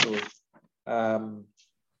Security Council, the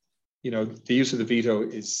use of the veto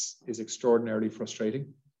is extraordinarily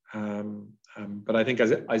frustrating. But I think,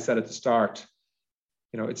 as I said at the start,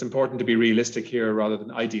 it's important to be realistic here rather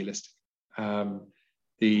than idealistic.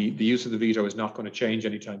 The use of the veto is not going to change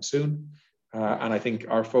anytime soon. And I think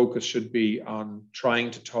our focus should be on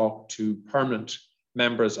trying to talk to permanent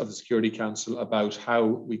members of the Security Council about how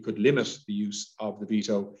we could limit the use of the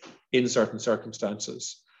veto in certain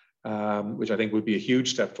circumstances, which I think would be a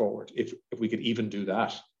huge step forward if we could even do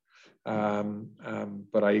that.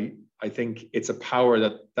 But I think it's a power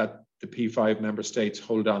that the P5 member states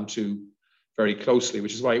hold on to very closely,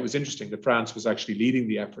 which is why it was interesting that France was actually leading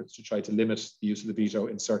the efforts to try to limit the use of the veto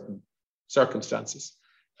in certain circumstances.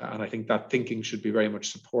 And I think that thinking should be very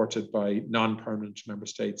much supported by non-permanent member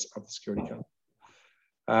states of the Security Council.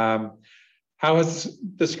 How has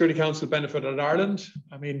the Security Council benefited Ireland?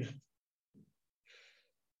 I mean,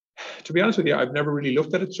 to be honest with you, I've never really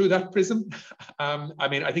looked at it through that prism. I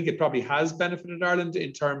mean, I think it probably has benefited Ireland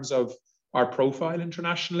in terms of our profile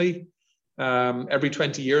internationally. Every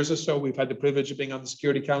 20 years or so, we've had the privilege of being on the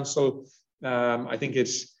Security Council. I think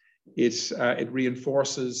it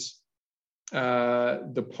reinforces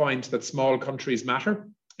the point that small countries matter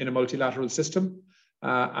in a multilateral system.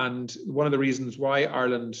 And one of the reasons why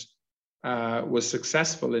Ireland was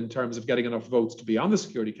successful in terms of getting enough votes to be on the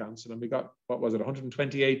Security Council, and we got,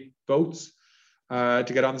 128 votes to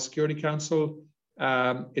get on the Security Council.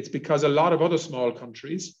 It's because a lot of other small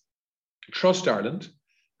countries trust Ireland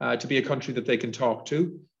to be a country that they can talk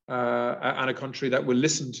to and a country that will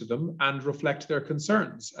listen to them and reflect their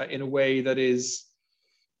concerns in a way that is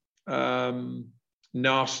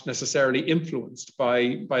not necessarily influenced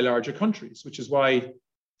by larger countries, which is why,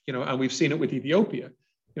 and we've seen it with Ethiopia.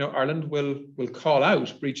 Ireland will call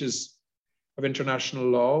out breaches of international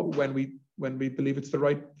law when we believe it's the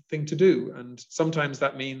right thing to do, and sometimes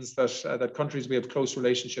that means that countries we have close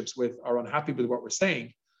relationships with are unhappy with what we're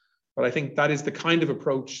saying. But I think that is the kind of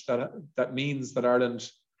approach that means that Ireland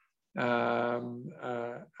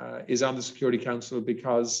is on the Security Council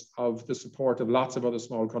because of the support of lots of other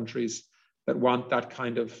small countries that want that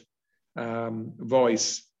kind of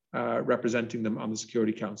voice representing them on the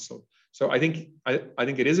Security Council. So I think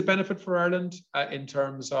it is a benefit for Ireland in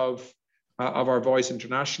terms of our voice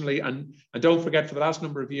internationally. And don't forget, for the last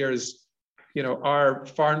number of years, our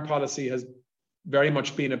foreign policy has very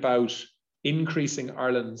much been about increasing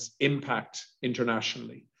Ireland's impact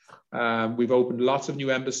internationally. We've opened lots of new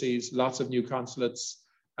embassies, lots of new consulates.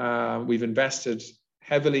 We've invested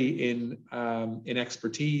heavily in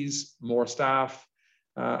expertise, more staff.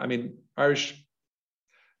 I mean,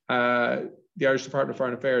 the Irish Department of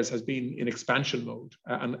Foreign Affairs has been in expansion mode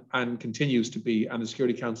and continues to be, and the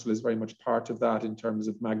Security Council is very much part of that in terms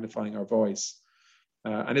of magnifying our voice.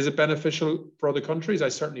 And is it beneficial for other countries? I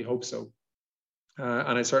certainly hope so.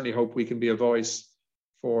 And I certainly hope we can be a voice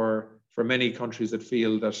for many countries that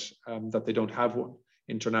feel that they don't have one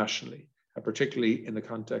internationally, particularly in the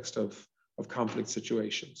context of conflict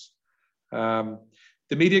situations. The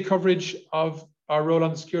media coverage of our role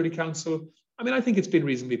on the Security Council, I mean, I think it's been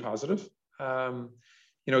reasonably positive.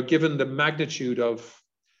 Given the magnitude of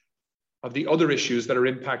the other issues that are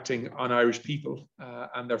impacting on Irish people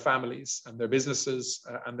and their families and their businesses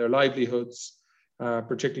and their livelihoods,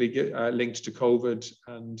 particularly linked to COVID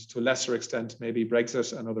and to a lesser extent, maybe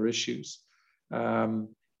Brexit and other issues.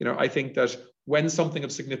 I think that when something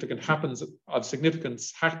of significance happens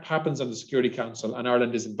on the Security Council and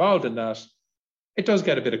Ireland is involved in that, it does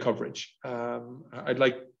get a bit of coverage. I'd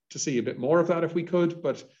like to see a bit more of that if we could,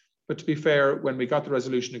 but to be fair, when we got the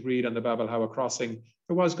resolution agreed on the Bab el Hawa crossing,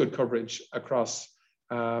 there was good coverage across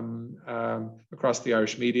the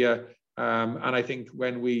Irish media. And I think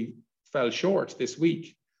when we fell short this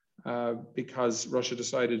week because Russia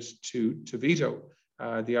decided to veto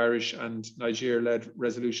the Irish and Niger-led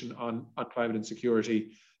resolution on climate and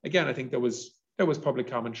security, again, I think there was public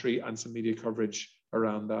commentary and some media coverage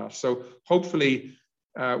around that. So hopefully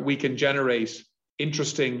we can generate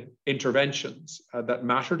interesting interventions that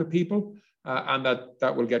matter to people and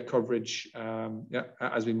that will get coverage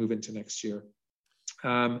as we move into next year.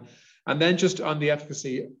 And then just on the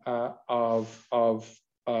efficacy of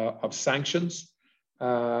sanctions,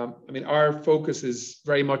 I mean, our focus is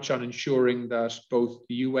very much on ensuring that both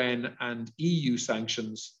the UN and EU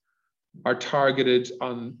sanctions are targeted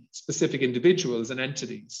on specific individuals and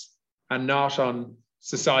entities and not on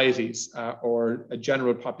societies or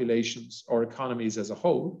general populations or economies as a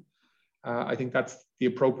whole. I think that's the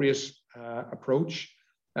appropriate approach,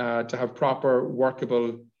 to have proper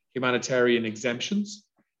workable humanitarian exemptions.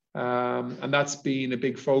 And that's been a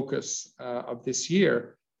big focus of this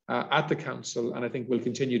year at the Council, and I think will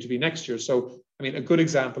continue to be next year. So, I mean, a good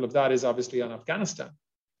example of that is obviously on Afghanistan.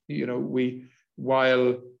 You know,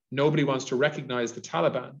 while nobody wants to recognize the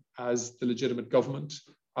Taliban as the legitimate government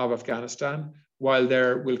of Afghanistan, while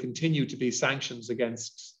there will continue to be sanctions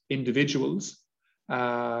against individuals,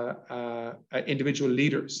 individual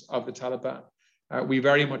leaders of the Taliban, we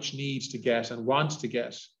very much need to get and want to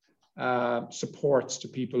get supports to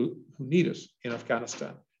people who need it in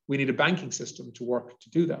Afghanistan. We need a banking system to work to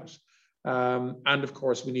do that. And of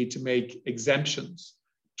course, we need to make exemptions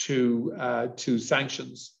to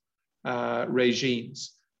sanctions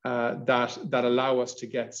regimes that allow us to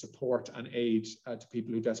get support and aid to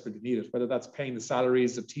people who desperately need it, whether that's paying the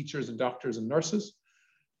salaries of teachers and doctors and nurses,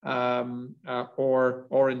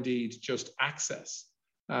 or indeed just access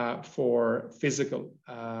for physical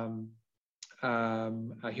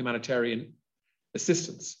humanitarian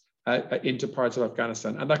assistance into parts of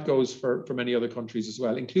Afghanistan. And that goes for many other countries as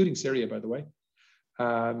well, including Syria, by the way,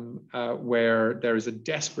 where there is a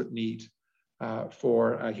desperate need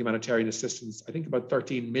for humanitarian assistance. I think about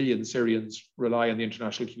 13 million Syrians rely on the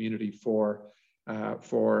international community for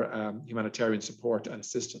humanitarian support and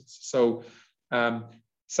assistance. So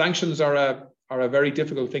sanctions are a very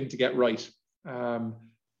difficult thing to get right.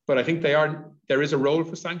 But I think there is a role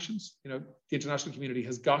for sanctions. You know, the international community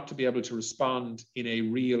has got to be able to respond in a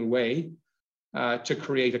real way to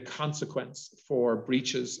create a consequence for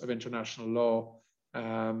breaches of international law.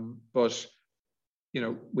 But, you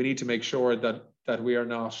know, we need to make sure that we are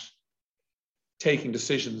not taking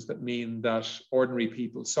decisions that mean that ordinary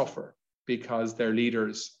people suffer because their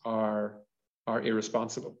leaders are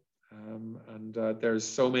irresponsible. And there's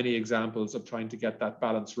so many examples of trying to get that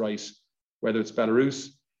balance right, whether it's Belarus,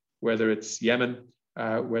 whether it's Yemen,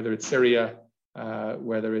 whether it's Syria,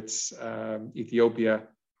 whether it's Ethiopia,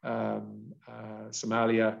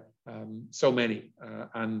 Somalia, so many.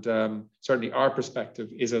 And certainly our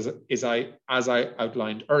perspective is as I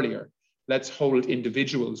outlined earlier, let's hold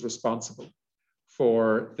individuals responsible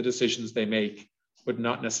for the decisions they make, but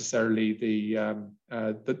not necessarily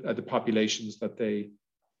the populations that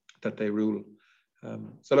they rule.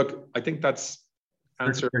 So look, I think that's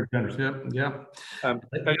answer. Yeah. I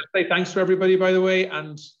just say thanks to everybody, by the way,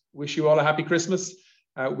 and wish you all a happy Christmas.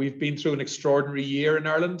 We've been through an extraordinary year in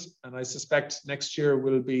Ireland, and I suspect next year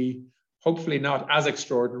will be hopefully not as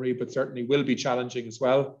extraordinary, but certainly will be challenging as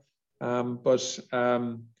well. But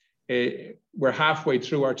we're halfway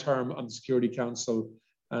through our term on the Security Council,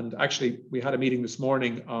 and actually we had a meeting this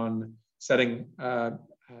morning on setting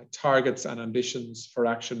targets and ambitions for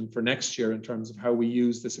action for next year in terms of how we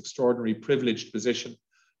use this extraordinary privileged position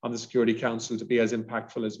on the Security Council to be as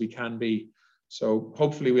impactful as we can be. So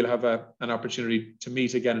hopefully we'll have an opportunity to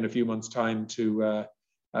meet again in a few months' time to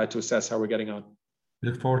assess how we're getting on. We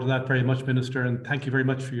look forward to that very much, Minister, and thank you very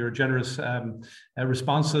much for your generous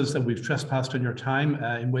responses. And we've trespassed on your time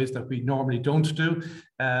in ways that we normally don't do,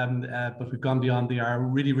 but we've gone beyond the hour.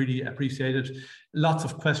 Really, really appreciated. Lots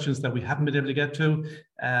of questions that we haven't been able to get to,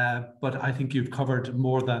 but I think you've covered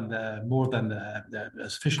more than a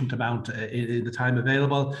sufficient amount in the time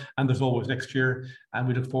available. And there's always next year, and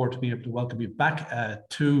we look forward to being able to welcome you back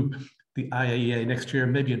to the IAEA next year,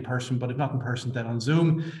 maybe in person, but if not in person, then on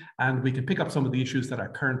Zoom. And we can pick up some of the issues that are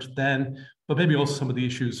current then, but maybe also some of the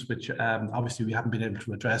issues which obviously we haven't been able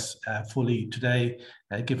to address fully today,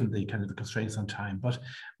 given the kind of the constraints on time. But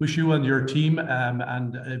wish you and your team,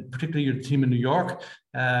 and particularly your team in New York,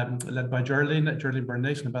 led by Geraldine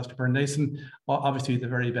Byrne-Nason, Ambassador Byrne-Nason, obviously the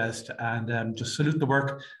very best, and just salute the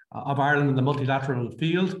work of Ireland in the multilateral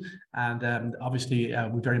field. And obviously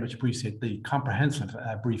we very much appreciate the comprehensive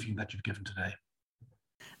briefing that you've given today.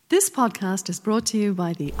 This podcast is brought to you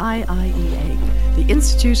by the IIEA, the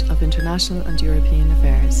Institute of International and European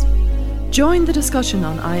Affairs. Join the discussion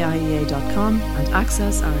on IIEA.com and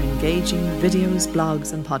access our engaging videos,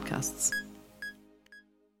 blogs and podcasts.